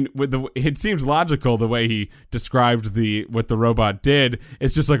seems, I mean, it seems logical the way he described what the robot did.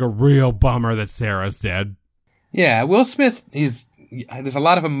 It's just like a real bummer that Sarah's dead. Yeah, Will Smith, there's a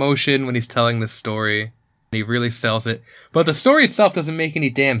lot of emotion when he's telling this story. He really sells it. But the story itself doesn't make any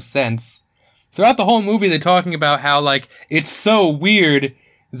damn sense. Throughout the whole movie, they're talking about how, like, it's so weird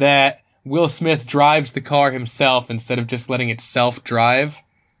that Will Smith drives the car himself instead of just letting it self-drive,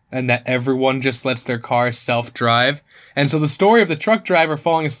 and that everyone just lets their car self-drive. And so the story of the truck driver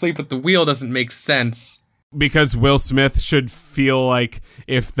falling asleep at the wheel doesn't make sense. Because Will Smith should feel like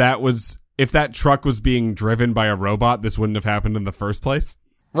if that truck was being driven by a robot, this wouldn't have happened in the first place.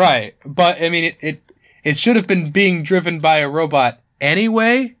 Right. But, I mean, it should have been being driven by a robot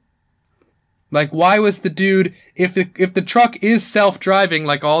anyway. Like, why was the dude, if the truck is self-driving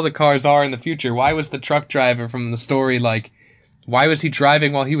like all the cars are in the future, why was the truck driver from the story, like, why was he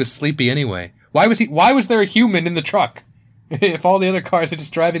driving while he was sleepy anyway? Why was there a human in the truck? If all the other cars are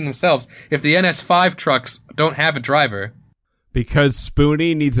just driving themselves. If the NS5 trucks don't have a driver. Because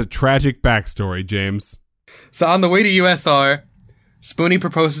Spoonie needs a tragic backstory, James. So on the way to USR, Spoonie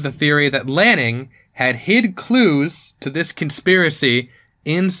proposes a theory that Lanning had hid clues to this conspiracy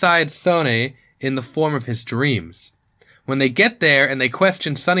inside Sonny in the form of his dreams. When they get there and they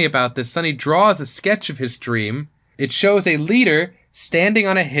question Sonny about this, Sonny draws a sketch of his dream. It shows a leader standing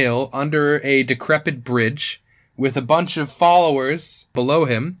on a hill under a decrepit bridge with a bunch of followers below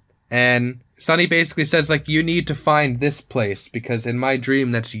him. And Sonny basically says, like, you need to find this place because in my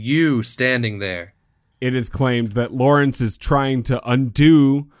dream, that's you standing there. It is claimed that Lawrence is trying to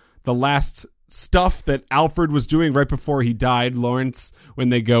undo the last stuff that Alfred was doing right before he died. Lawrence, when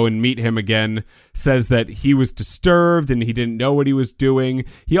they go and meet him again, says that he was disturbed and he didn't know what he was doing.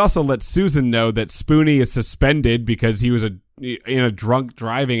 He also lets Susan know that Spoonie is suspended because he was in a drunk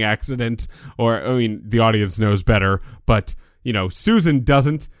driving accident. Or, I mean, the audience knows better, but, you know, Susan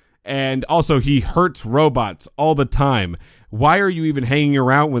doesn't. And also, he hurts robots all the time. Why are you even hanging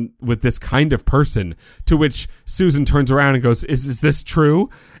around with this kind of person? To which Susan turns around and goes, is this true?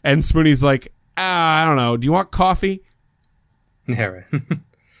 And Spoonie's like, I don't know. Do you want coffee? Yeah, right.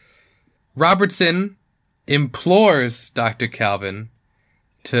 Robertson implores Dr. Calvin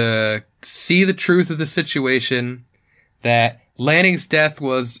to see the truth of the situation, that Lanning's death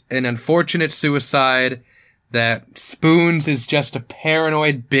was an unfortunate suicide, that Spoons is just a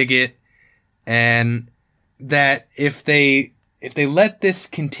paranoid bigot, and that if they let this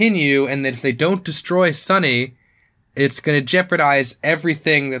continue and that if they don't destroy Sonny, it's going to jeopardize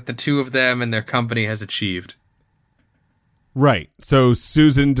everything that the two of them and their company has achieved. Right. So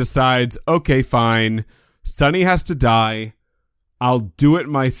Susan decides, okay, fine. Sonny has to die. I'll do it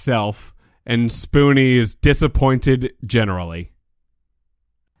myself. And Spoonie is disappointed generally.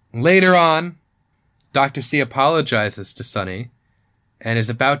 Later on, Dr. C apologizes to Sonny and is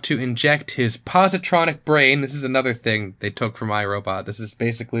about to inject his positronic brain. This is another thing they took from iRobot. This is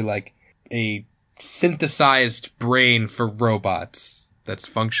basically like a synthesized brain for robots that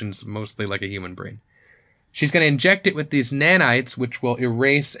functions mostly like a human brain. She's going to inject it with these nanites, which will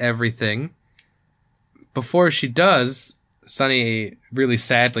erase everything. Before she does, Sonny, really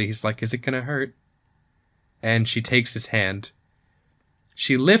sadly, he's like, is it going to hurt? And she takes his hand.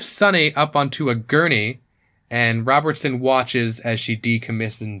 She lifts Sonny up onto a gurney, and Robertson watches as she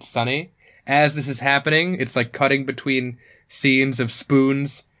decommissions Sonny. As this is happening, it's like cutting between scenes of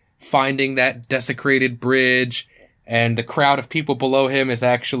Spoons finding that desecrated bridge, and the crowd of people below him is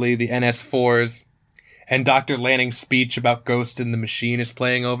actually the NS4s, and Dr. Lanning's speech about Ghost in the Machine is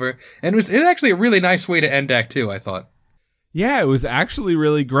playing over. And it was actually a really nice way to end Act 2, I thought. Yeah, it was actually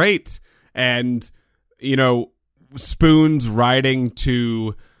really great. And, you know, Spoons riding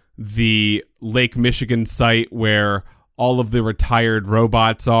to the Lake Michigan site where all of the retired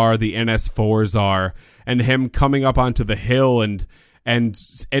robots are, the NS4s are, and him coming up onto the hill and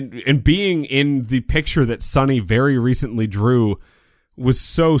being in the picture that Sonny very recently drew was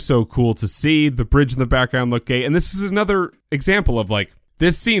so cool to see. The bridge in the background looked gay. And this is another example of, like,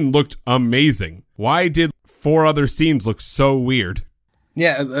 this scene looked amazing. Why did 4 other scenes look so weird?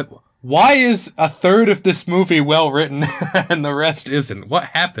 Yeah, why is a third of this movie well written and the rest isn't? What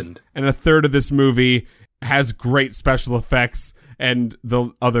happened? And a third of this movie has great special effects, and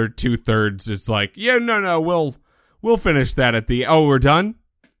the other 2/3 is like, yeah, no, we'll finish that at the... Oh, we're done?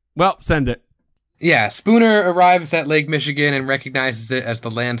 Well, send it. Yeah, Spooner arrives at Lake Michigan and recognizes it as the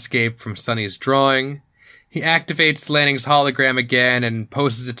landscape from Sonny's drawing. He activates Lanning's hologram again and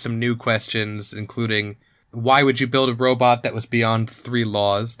poses it some new questions, including, why would you build a robot that was beyond 3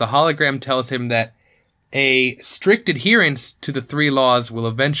 laws? The hologram tells him that a strict adherence to the 3 laws will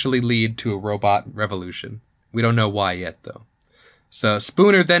eventually lead to a robot revolution. We don't know why yet, though. So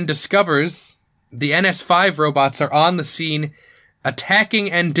Spooner then discovers the NS5 robots are on the scene, attacking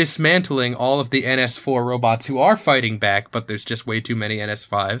and dismantling all of the NS4 robots who are fighting back, but there's just way too many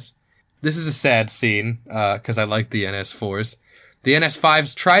NS5s. This is a sad scene, because I like the NS4s. The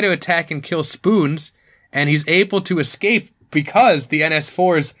NS5s try to attack and kill Spoons, and he's able to escape because the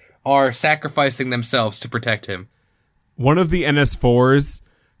NS4s are sacrificing themselves to protect him. One of the NS4s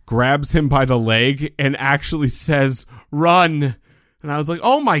grabs him by the leg and actually says, run. And I was like,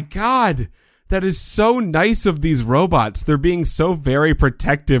 oh my God, that is so nice of these robots. They're being so very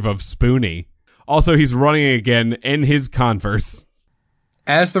protective of Spoonie. Also, he's running again in his Converse.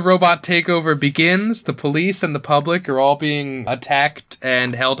 As the robot takeover begins, the police and the public are all being attacked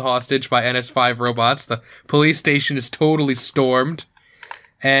and held hostage by NS5 robots. The police station is totally stormed.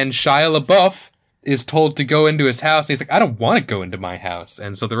 And Shia LaBeouf is told to go into his house. And he's like, I don't want to go into my house.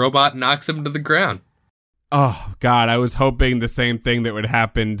 And so the robot knocks him to the ground. Oh, God, I was hoping the same thing that would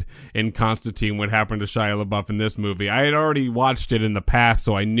happen in Constantine would happen to Shia LaBeouf in this movie. I had already watched it in the past,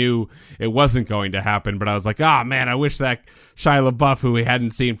 so I knew it wasn't going to happen, but I was like, man, I wish that Shia LaBeouf, who we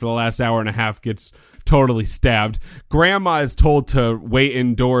hadn't seen for the last hour and a half, gets totally stabbed. Grandma is told to wait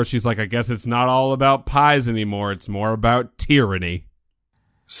indoors. She's like, I guess it's not all about pies anymore. It's more about tyranny.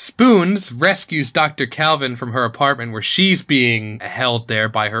 Spoons rescues Dr. Calvin from her apartment where she's being held there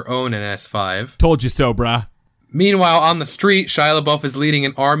by her own NS5. Told you so, bruh. Meanwhile, on the street, Shia LaBeouf is leading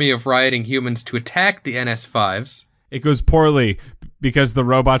an army of rioting humans to attack the NS5s. It goes poorly because the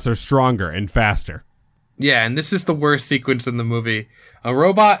robots are stronger and faster. Yeah, and this is the worst sequence in the movie. A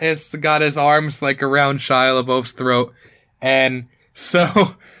robot has got his arms like around Shia LaBeouf's throat, and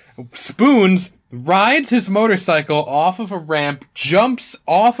so Spoons rides his motorcycle off of a ramp, jumps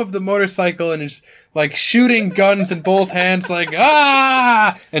off of the motorcycle, and is like shooting guns in both hands, like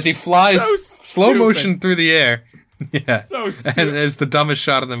as he flies slow motion through the air. Yeah, so stupid. And it's the dumbest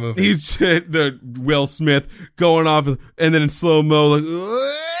shot in the movie. He's the Will Smith going off, and then in slow mo,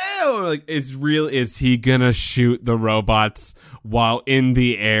 like is he gonna shoot the robots while in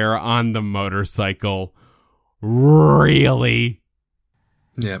the air on the motorcycle? Really?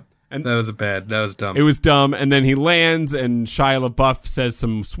 Yeah. And that was dumb. It was dumb, and then he lands, and Shia LaBeouf says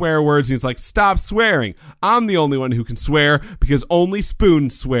some swear words, and he's like, stop swearing. I'm the only one who can swear, because only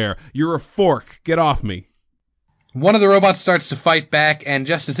spoons swear. You're a fork. Get off me. One of the robots starts to fight back, and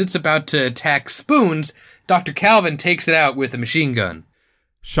just as it's about to attack Spoons, Dr. Calvin takes it out with a machine gun.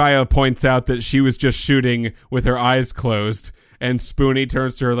 Shia points out that she was just shooting with her eyes closed, and Spoonie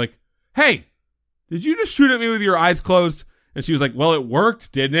turns to her like, hey, did you just shoot at me with your eyes closed? And she was like, well, it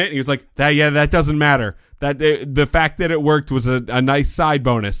worked, didn't it? And he was like, that doesn't matter. The fact that it worked was a nice side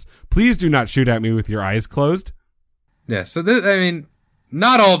bonus. Please do not shoot at me with your eyes closed. Yeah, so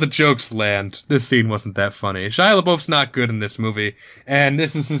not all the jokes land. This scene wasn't that funny. Shia LaBeouf's not good in this movie, and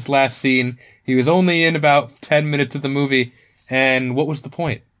this is his last scene. He was only in about 10 minutes of the movie, and what was the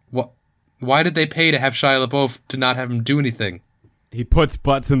point? Why did they pay to have Shia LaBeouf to not have him do anything? He puts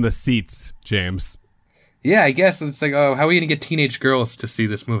butts in the seats, James. Yeah, I guess it's like, how are we going to get teenage girls to see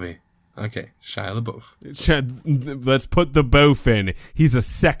this movie? Okay, Shia LaBeouf. Let's put the boaf in. He's a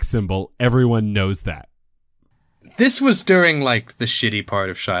sex symbol. Everyone knows that. This was during, like, the shitty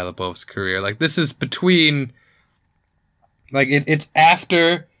part of Shia LaBeouf's career. Like, this is between, like, it's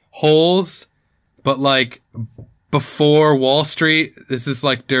after Holes, but, like, before Wall Street. This is,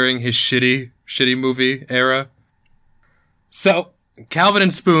 like, during his shitty movie era. So Calvin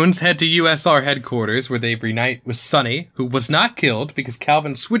and Spoons head to USR headquarters where they reunite with Sonny, who was not killed because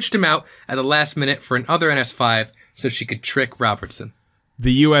Calvin switched him out at the last minute for another NS5 so she could trick Robertson.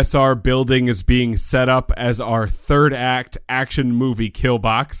 The USR building is being set up as our third act action movie kill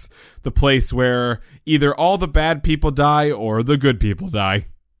box, the place where either all the bad people die or the good people die.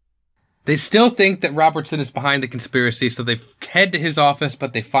 They still think that Robertson is behind the conspiracy, so they head to his office,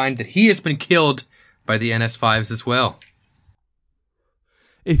 but they find that he has been killed by the NS5s as well.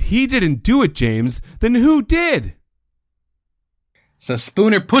 If he didn't do it, James, then who did? So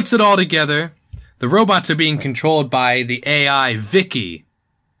Spooner puts it all together. The robots are being controlled by the AI Vicky.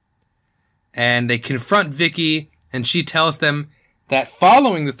 And they confront Vicky, and she tells them that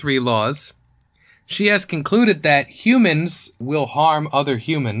following the 3 laws, she has concluded that humans will harm other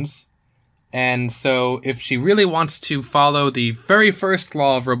humans. And so if she really wants to follow the very first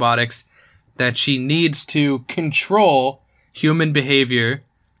law of robotics, that she needs to control human behavior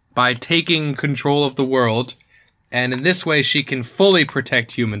by taking control of the world, and in this way she can fully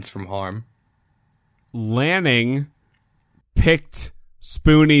protect humans from harm. Lanning picked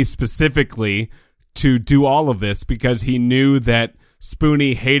Spoonie specifically to do all of this because he knew that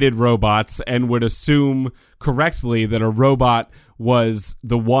Spoonie hated robots and would assume correctly that a robot was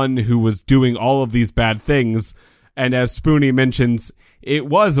the one who was doing all of these bad things. And as Spoonie mentions, it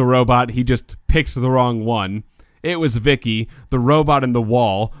was a robot, he just picked the wrong one. It was Vicky, the robot in the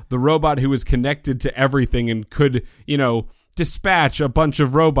wall, the robot who was connected to everything and could, dispatch a bunch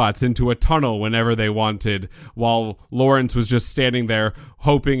of robots into a tunnel whenever they wanted, while Lawrence was just standing there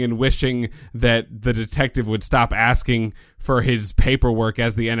hoping and wishing that the detective would stop asking for his paperwork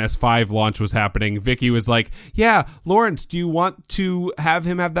as the NS5 launch was happening. Vicky was like, yeah, Lawrence, do you want to have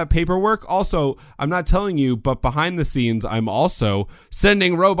him have that paperwork? Also, I'm not telling you, but behind the scenes, I'm also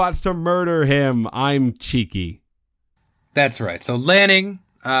sending robots to murder him. I'm cheeky. That's right. So Lanning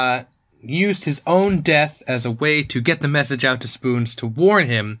used his own death as a way to get the message out to Spoons to warn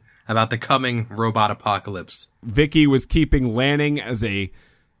him about the coming robot apocalypse. Vicky was keeping Lanning as a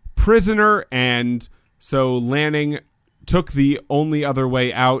prisoner, and so Lanning took the only other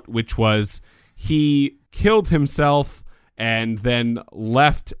way out, which was he killed himself, and then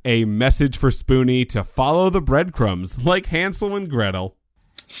left a message for Spoonie to follow the breadcrumbs, like Hansel and Gretel.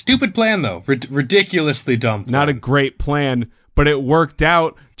 Stupid plan, though. Ridiculously dumb plan. Not a great plan, but it worked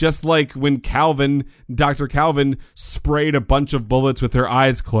out, just like when Dr. Calvin, sprayed a bunch of bullets with her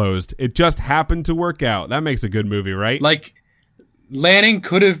eyes closed. It just happened to work out. That makes a good movie, right? Like, Lanning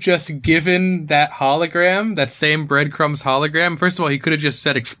could have just given that hologram, that same breadcrumbs hologram. First of all, he could have just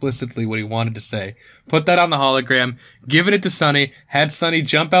said explicitly what he wanted to say. Put that on the hologram, given it to Sonny, had Sonny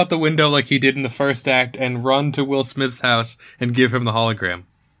jump out the window like he did in the first act, and run to Will Smith's house and give him the hologram.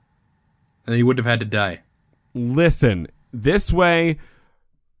 And he wouldn't have had to die. Listen, this way,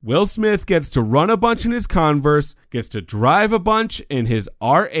 Will Smith gets to run a bunch in his Converse, gets to drive a bunch in his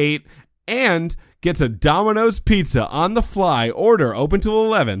R8, and gets a Domino's pizza on the fly, order open till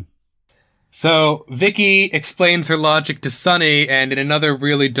 11. So, Vicky explains her logic to Sonny, and in another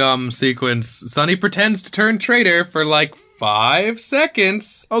really dumb sequence, Sonny pretends to turn traitor for like 5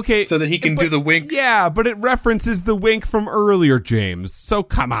 seconds. Okay. So that he can do the wink. Yeah, but it references the wink from earlier, James. So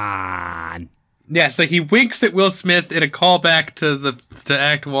come on. Yeah, so he winks at Will Smith in a callback to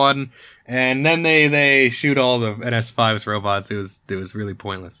Act 1, and then they shoot all the NS5's robots. It was really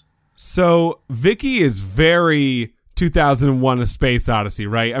pointless. So Vicky is very 2001: A Space Odyssey,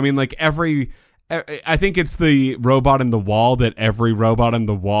 right? I mean, like I think it's the robot in the wall that every robot in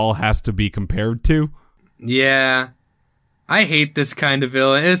the wall has to be compared to. Yeah. I hate this kind of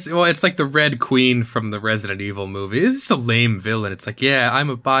villain. It's like the Red Queen from the Resident Evil movie. This is a lame villain. It's like, yeah, I'm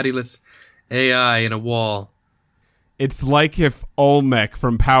a bodiless AI in a wall. It's like if Olmec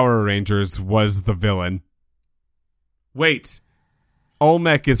from Power Rangers was the villain. Wait.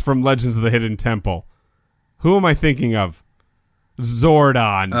 Olmec is from Legends of the Hidden Temple. Who am I thinking of?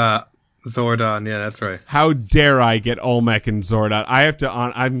 Zordon. Zordon, yeah, that's right. How dare I get Olmec and Zordon?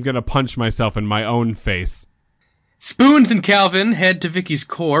 I'm gonna punch myself in my own face. Spoons and Calvin head to Vicky's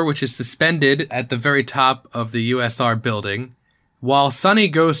core, which is suspended at the very top of the USR building, while Sonny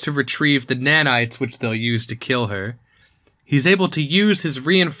goes to retrieve the nanites, which they'll use to kill her. He's able to use his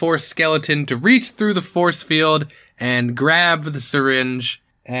reinforced skeleton to reach through the force field and grab the syringe,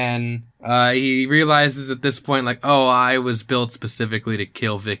 and he realizes at this point, like, oh, I was built specifically to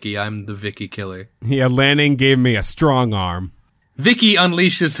kill Vicky. I'm the Vicky killer. Yeah, Lanning gave me a strong arm. Vicky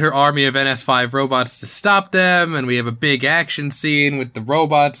unleashes her army of NS5 robots to stop them, and we have a big action scene with the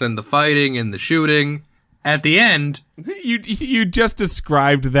robots and the fighting and the shooting. At the end... You just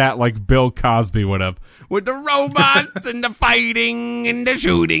described that like Bill Cosby would have. With the robots and the fighting and the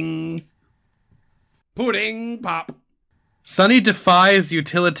shooting. Pudding pop. Sonny defies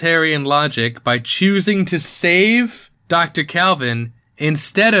utilitarian logic by choosing to save Dr. Calvin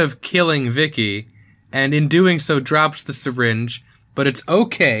instead of killing Vicky, and in doing so drops the syringe, but it's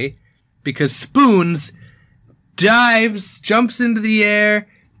okay because Spoons dives, jumps into the air,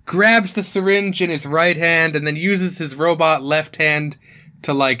 grabs the syringe in his right hand, and then uses his robot left hand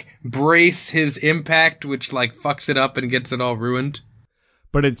to, like, brace his impact, which, like, fucks it up and gets it all ruined.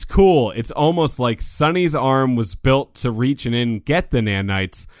 But it's cool. It's almost like Sonny's arm was built to reach in and get the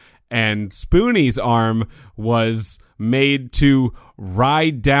nanites, and Spoonie's arm was made to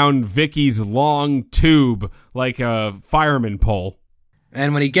ride down Vicky's long tube like a fireman pole.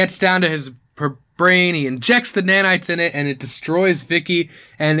 And when he gets down to her brain, he injects the nanites in it, and it destroys Vicky,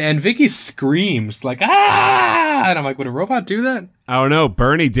 and Vicky screams, like, ah! And I'm like, would a robot do that? I don't know.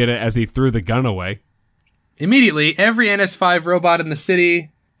 Bernie did it as he threw the gun away. Immediately, every NS5 robot in the city,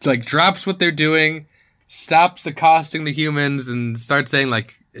 like, drops what they're doing, stops accosting the humans, and starts saying,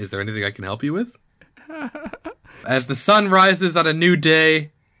 like, is there anything I can help you with? As the sun rises on a new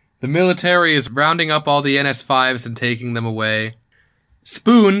day, the military is rounding up all the NS5s and taking them away.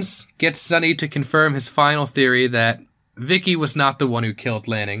 Spoons gets Sonny to confirm his final theory that Vicky was not the one who killed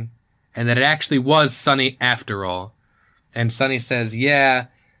Lanning, and that it actually was Sonny after all. And Sonny says, yeah,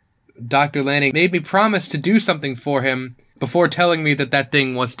 Dr. Lanning made me promise to do something for him before telling me that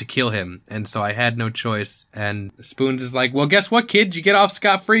thing was to kill him, and so I had no choice. And Spoons is like, well, guess what, kid? You get off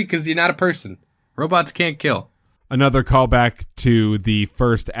scot-free because you're not a person. Robots can't kill. Another callback to the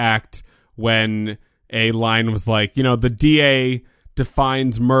first act when a line was like, you know, the DA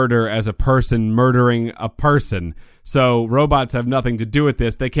defines murder as a person murdering a person. So robots have nothing to do with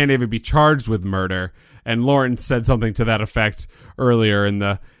this. They can't even be charged with murder. And Lawrence said something to that effect earlier in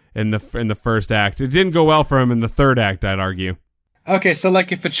the first act. It didn't go well for him in the third act, I'd argue. Okay, so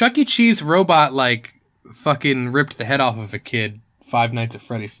like if a Chuck E. Cheese robot like fucking ripped the head off of a kid, Five Nights at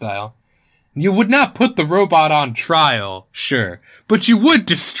Freddy's style, you would not put the robot on trial, sure, but you would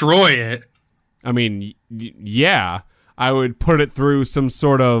destroy it. I mean, yeah, I would put it through some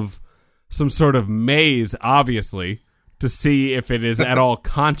sort of some sort of maze, obviously, to see if it is at all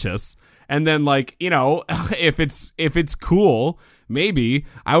conscious. And then, like, you know, if it's cool, maybe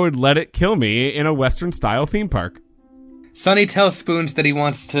I would let it kill me in a Western-style theme park. Sonny tells Spoons that he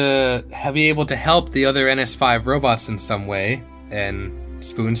wants to be able to help the other NS5 robots in some way, and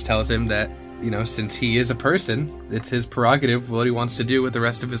Spoons tells him that, you know, since he is a person, it's his prerogative what he wants to do with the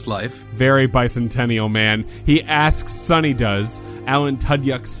rest of his life. Very Bicentennial Man. He asks, Sonny does, Alan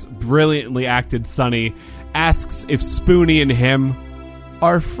Tudyak's brilliantly acted Sonny, asks if Spoonie and him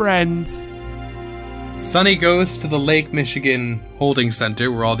are friends. Sonny goes to the Lake Michigan holding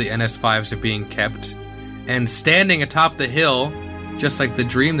center where all the NS5s are being kept, and standing atop the hill, just like the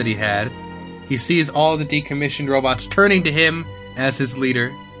dream that he had, he sees all the decommissioned robots turning to him as his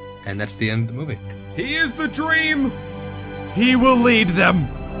leader, and that's the end of the movie. He is the dream! He will lead them!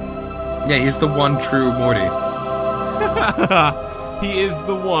 Yeah, he's the one true Morty. He is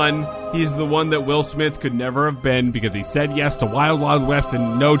the one. He's the one that Will Smith could never have been because he said yes to Wild Wild West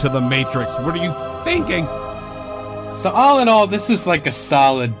and no to The Matrix. What are you thinking? So all in all, this is like a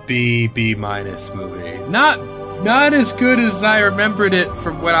solid B minus movie. Not as good as I remembered it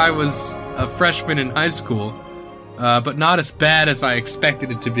from when I was a freshman in high school, but not as bad as I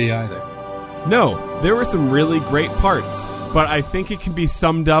expected it to be either. No, there were some really great parts, but I think it can be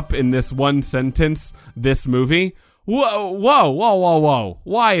summed up in this one sentence, this movie. Whoa.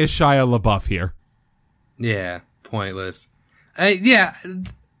 Why is Shia LaBeouf here? Yeah, pointless.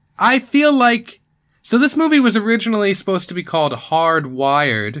 I feel like... So this movie was originally supposed to be called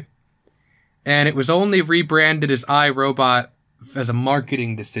Hardwired, and it was only rebranded as iRobot as a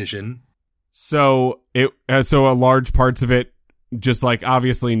marketing decision. So a large parts of it, just like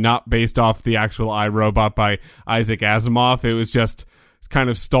obviously not based off the actual iRobot by Isaac Asimov. It was just kind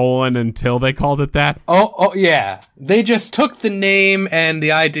of stolen until they called it that. Oh yeah. They just took the name and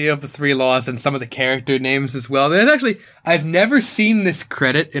the idea of the 3 laws and some of the character names as well. There's actually, I've never seen this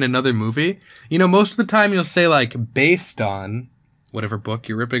credit in another movie. You know, most of the time you'll say like based on whatever book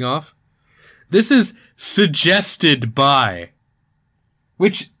you're ripping off. This is suggested by,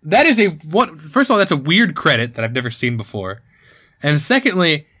 which that is first of all, that's a weird credit that I've never seen before. And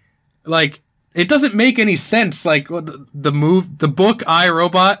secondly, like, it doesn't make any sense. Like, the book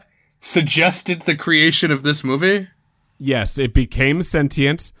iRobot suggested the creation of this movie. Yes, it became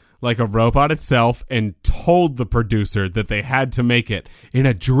sentient, like a robot itself, and told the producer that they had to make it in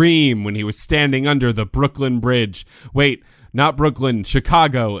a dream when he was standing under the Brooklyn Bridge. Wait, not Brooklyn,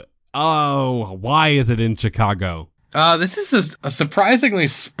 Chicago. Oh, why is it in Chicago? This is a surprisingly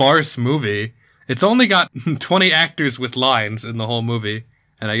sparse movie. It's only got 20 actors with lines in the whole movie.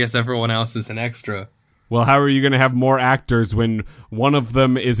 And I guess everyone else is an extra. Well, how are you going to have more actors when one of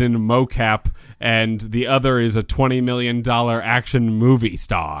them is in mocap and the other is a $20 million action movie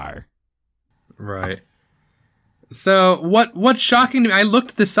star? Right. So, what's shocking to me, I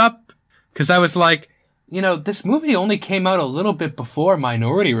looked this up because I was like, you know, this movie only came out a little bit before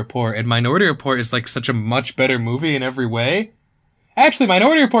Minority Report, and Minority Report is like such a much better movie in every way. Actually,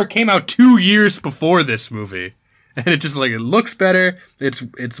 Minority Report came out 2 years before this movie. And it just, like, it looks better.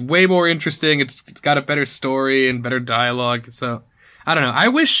 It's way more interesting. It's got a better story and better dialogue. So, I don't know. I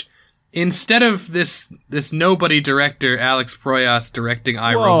wish instead of this nobody director, Alex Proyas, directing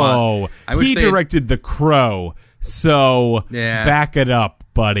iRobot. Whoa. He directed The Crow. So, yeah. Back it up,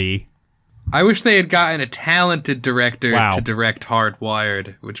 buddy. I wish they had gotten a talented director Wow. to direct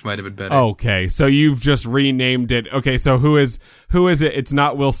Hardwired, which might have been better. Okay, so you've just renamed it. Okay, so who is it? It's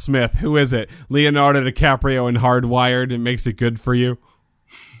not Will Smith. Who is it? Leonardo DiCaprio in Hardwired. It makes it good for you.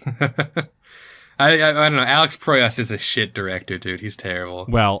 I don't know. Alex Proyas is a shit director, dude. He's terrible.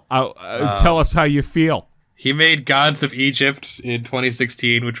 Well, tell us how you feel. He made Gods of Egypt in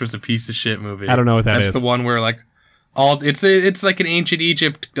 2016, which was a piece of shit movie. I don't know what that is. That's the one where like it's like an ancient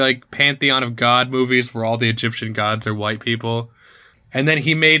Egypt like pantheon of god movies where all the Egyptian gods are white people. And then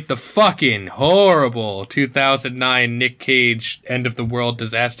he made the fucking horrible 2009 Nick Cage end of the world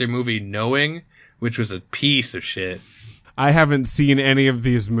disaster movie Knowing, which was a piece of shit. I haven't seen any of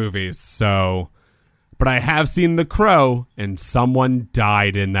these movies, but I have seen The Crow, and someone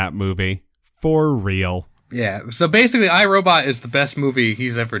died in that movie. For real. Yeah, so basically iRobot is the best movie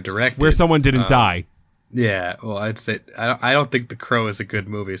he's ever directed. Where someone didn't die. Yeah, well, I'd say I don't think The Crow is a good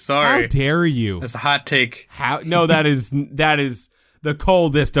movie. Sorry. How dare you? That's a hot take. No, that is the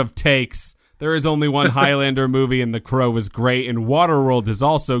coldest of takes. There is only one Highlander movie, and The Crow is great, and Waterworld is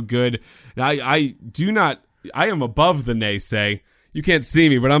also good. I am above the naysay. You can't see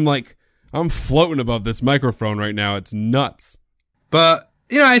me, but I'm floating above this microphone right now. It's nuts. But,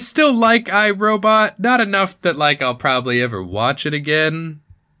 you know, I still like iRobot. Not enough that, like, I'll probably ever watch it again.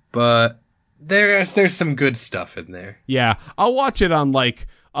 But There's some good stuff in there. Yeah, I'll watch it on like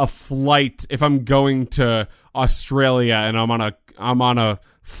a flight if I'm going to Australia and I'm on a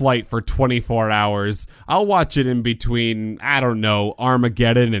flight for 24 hours. I'll watch it in between, I don't know,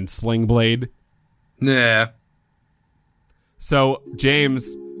 Armageddon and Sling Blade. Yeah. So,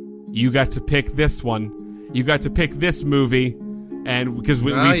 James, you got to pick this one. You got to pick this movie, and because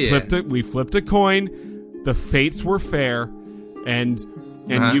we flipped a coin, the fates were fair, and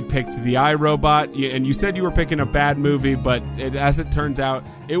you picked the iRobot, and you said you were picking a bad movie, but as it turns out,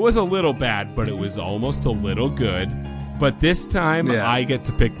 it was a little bad, but it was almost a little good. But this time, I get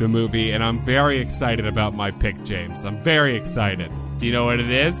to pick the movie, and I'm very excited about my pick, James. I'm very excited. Do you know what it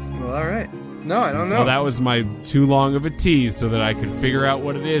is? Well, all right. No, I don't know. Well, that was my too long of a tease so that I could figure out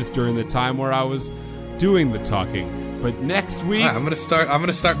what it is during the time where I was doing the talking. But next week, I'm gonna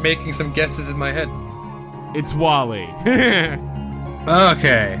start making some guesses in my head. It's WALL-E.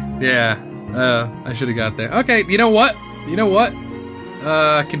 Okay. Yeah. I should have got there. Okay. You know what?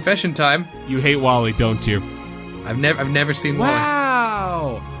 Confession time. You hate WALL-E, don't you? I've never seen WALL-E.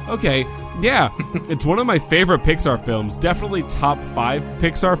 Wow. Okay. Yeah. It's one of my favorite Pixar films. Definitely top 5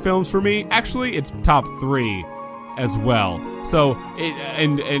 Pixar films for me. Actually, it's top 3 as well. So,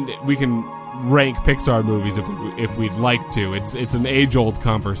 and we can rank Pixar movies if we'd like to. It's an age-old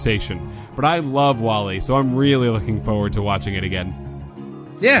conversation. But I love WALL-E, so I'm really looking forward to watching it again.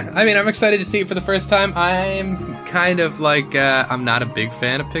 Yeah, I mean, I'm excited to see it for the first time. I'm kind of like, I'm not a big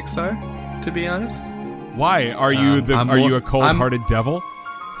fan of Pixar, to be honest. Why? Are you you a cold-hearted devil?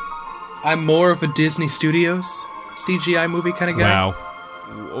 I'm more of a Disney Studios CGI movie kind of guy. Wow.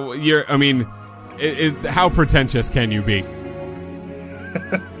 How pretentious can you be?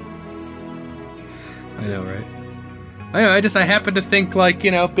 I know, right? I happen to think, like,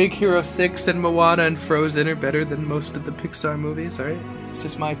 Big Hero 6 and Moana and Frozen are better than most of the Pixar movies, alright? It's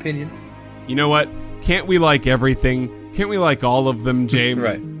just my opinion. You know what? Can't we like everything? Can't we like all of them, James?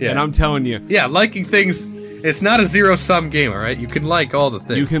 Right, yeah. And I'm telling you. Yeah, liking things, it's not a zero-sum game, alright? You can like all the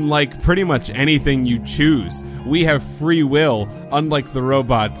things. You can like pretty much anything you choose. We have free will, unlike the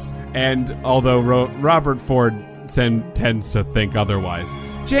robots, and although Robert Ford tends to think otherwise.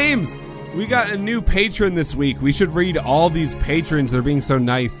 James! We got a new patron this week. We should read all these patrons. They're being so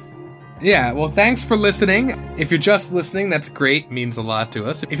nice. Yeah, well, thanks for listening. If you're just listening, that's great. Means a lot to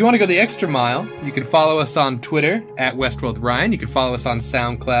us. If you want to go the extra mile, you can follow us on Twitter at WestworldRyan. You can follow us on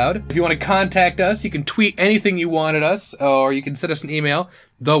SoundCloud. If you want to contact us, you can tweet anything you want at us, or you can send us an email,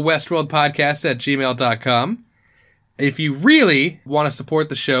 thewestworldpodcast@gmail.com. If you really want to support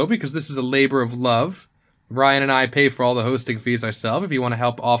the show, because this is a labor of love, Ryan and I pay for all the hosting fees ourselves. If you want to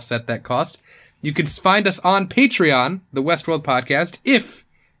help offset that cost, you can find us on Patreon, the Westworld Podcast, if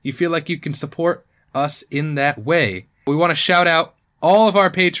you feel like you can support us in that way. We want to shout out all of our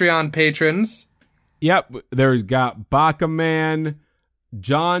Patreon patrons. Yep, there's got Bakaman,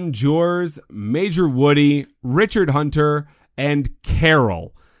 John Jors, Major Woody, Richard Hunter, and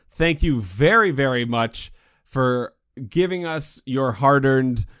Carol. Thank you very, very much for giving us your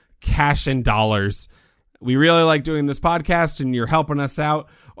hard-earned cash and dollars. We really like doing this podcast, and you're helping us out.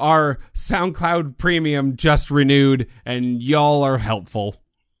 Our SoundCloud Premium just renewed, and y'all are helpful.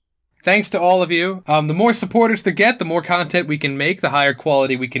 Thanks to all of you. The more supporters they get, the more content we can make, the higher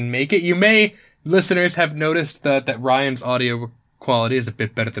quality we can make it. You may, listeners, have noticed that Ryan's audio quality is a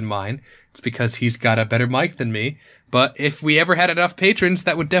bit better than mine. It's because he's got a better mic than me. But if we ever had enough patrons,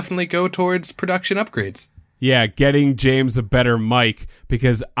 that would definitely go towards production upgrades. Yeah, getting James a better mic,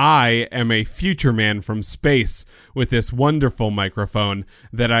 because I am a future man from space with this wonderful microphone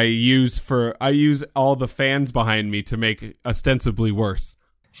that I use all the fans behind me to make ostensibly worse.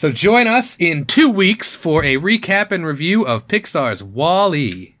 So join us in 2 weeks for a recap and review of Pixar's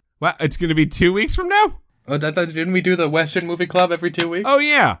WALL-E. Well, it's going to be 2 weeks from now? Oh, didn't we do the Western Movie Club every 2 weeks? Oh,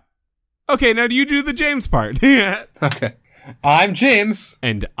 yeah. Okay, now do you do the James part? Okay. I'm James.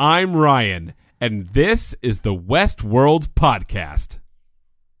 And I'm Ryan. And this is the Westworld Podcast.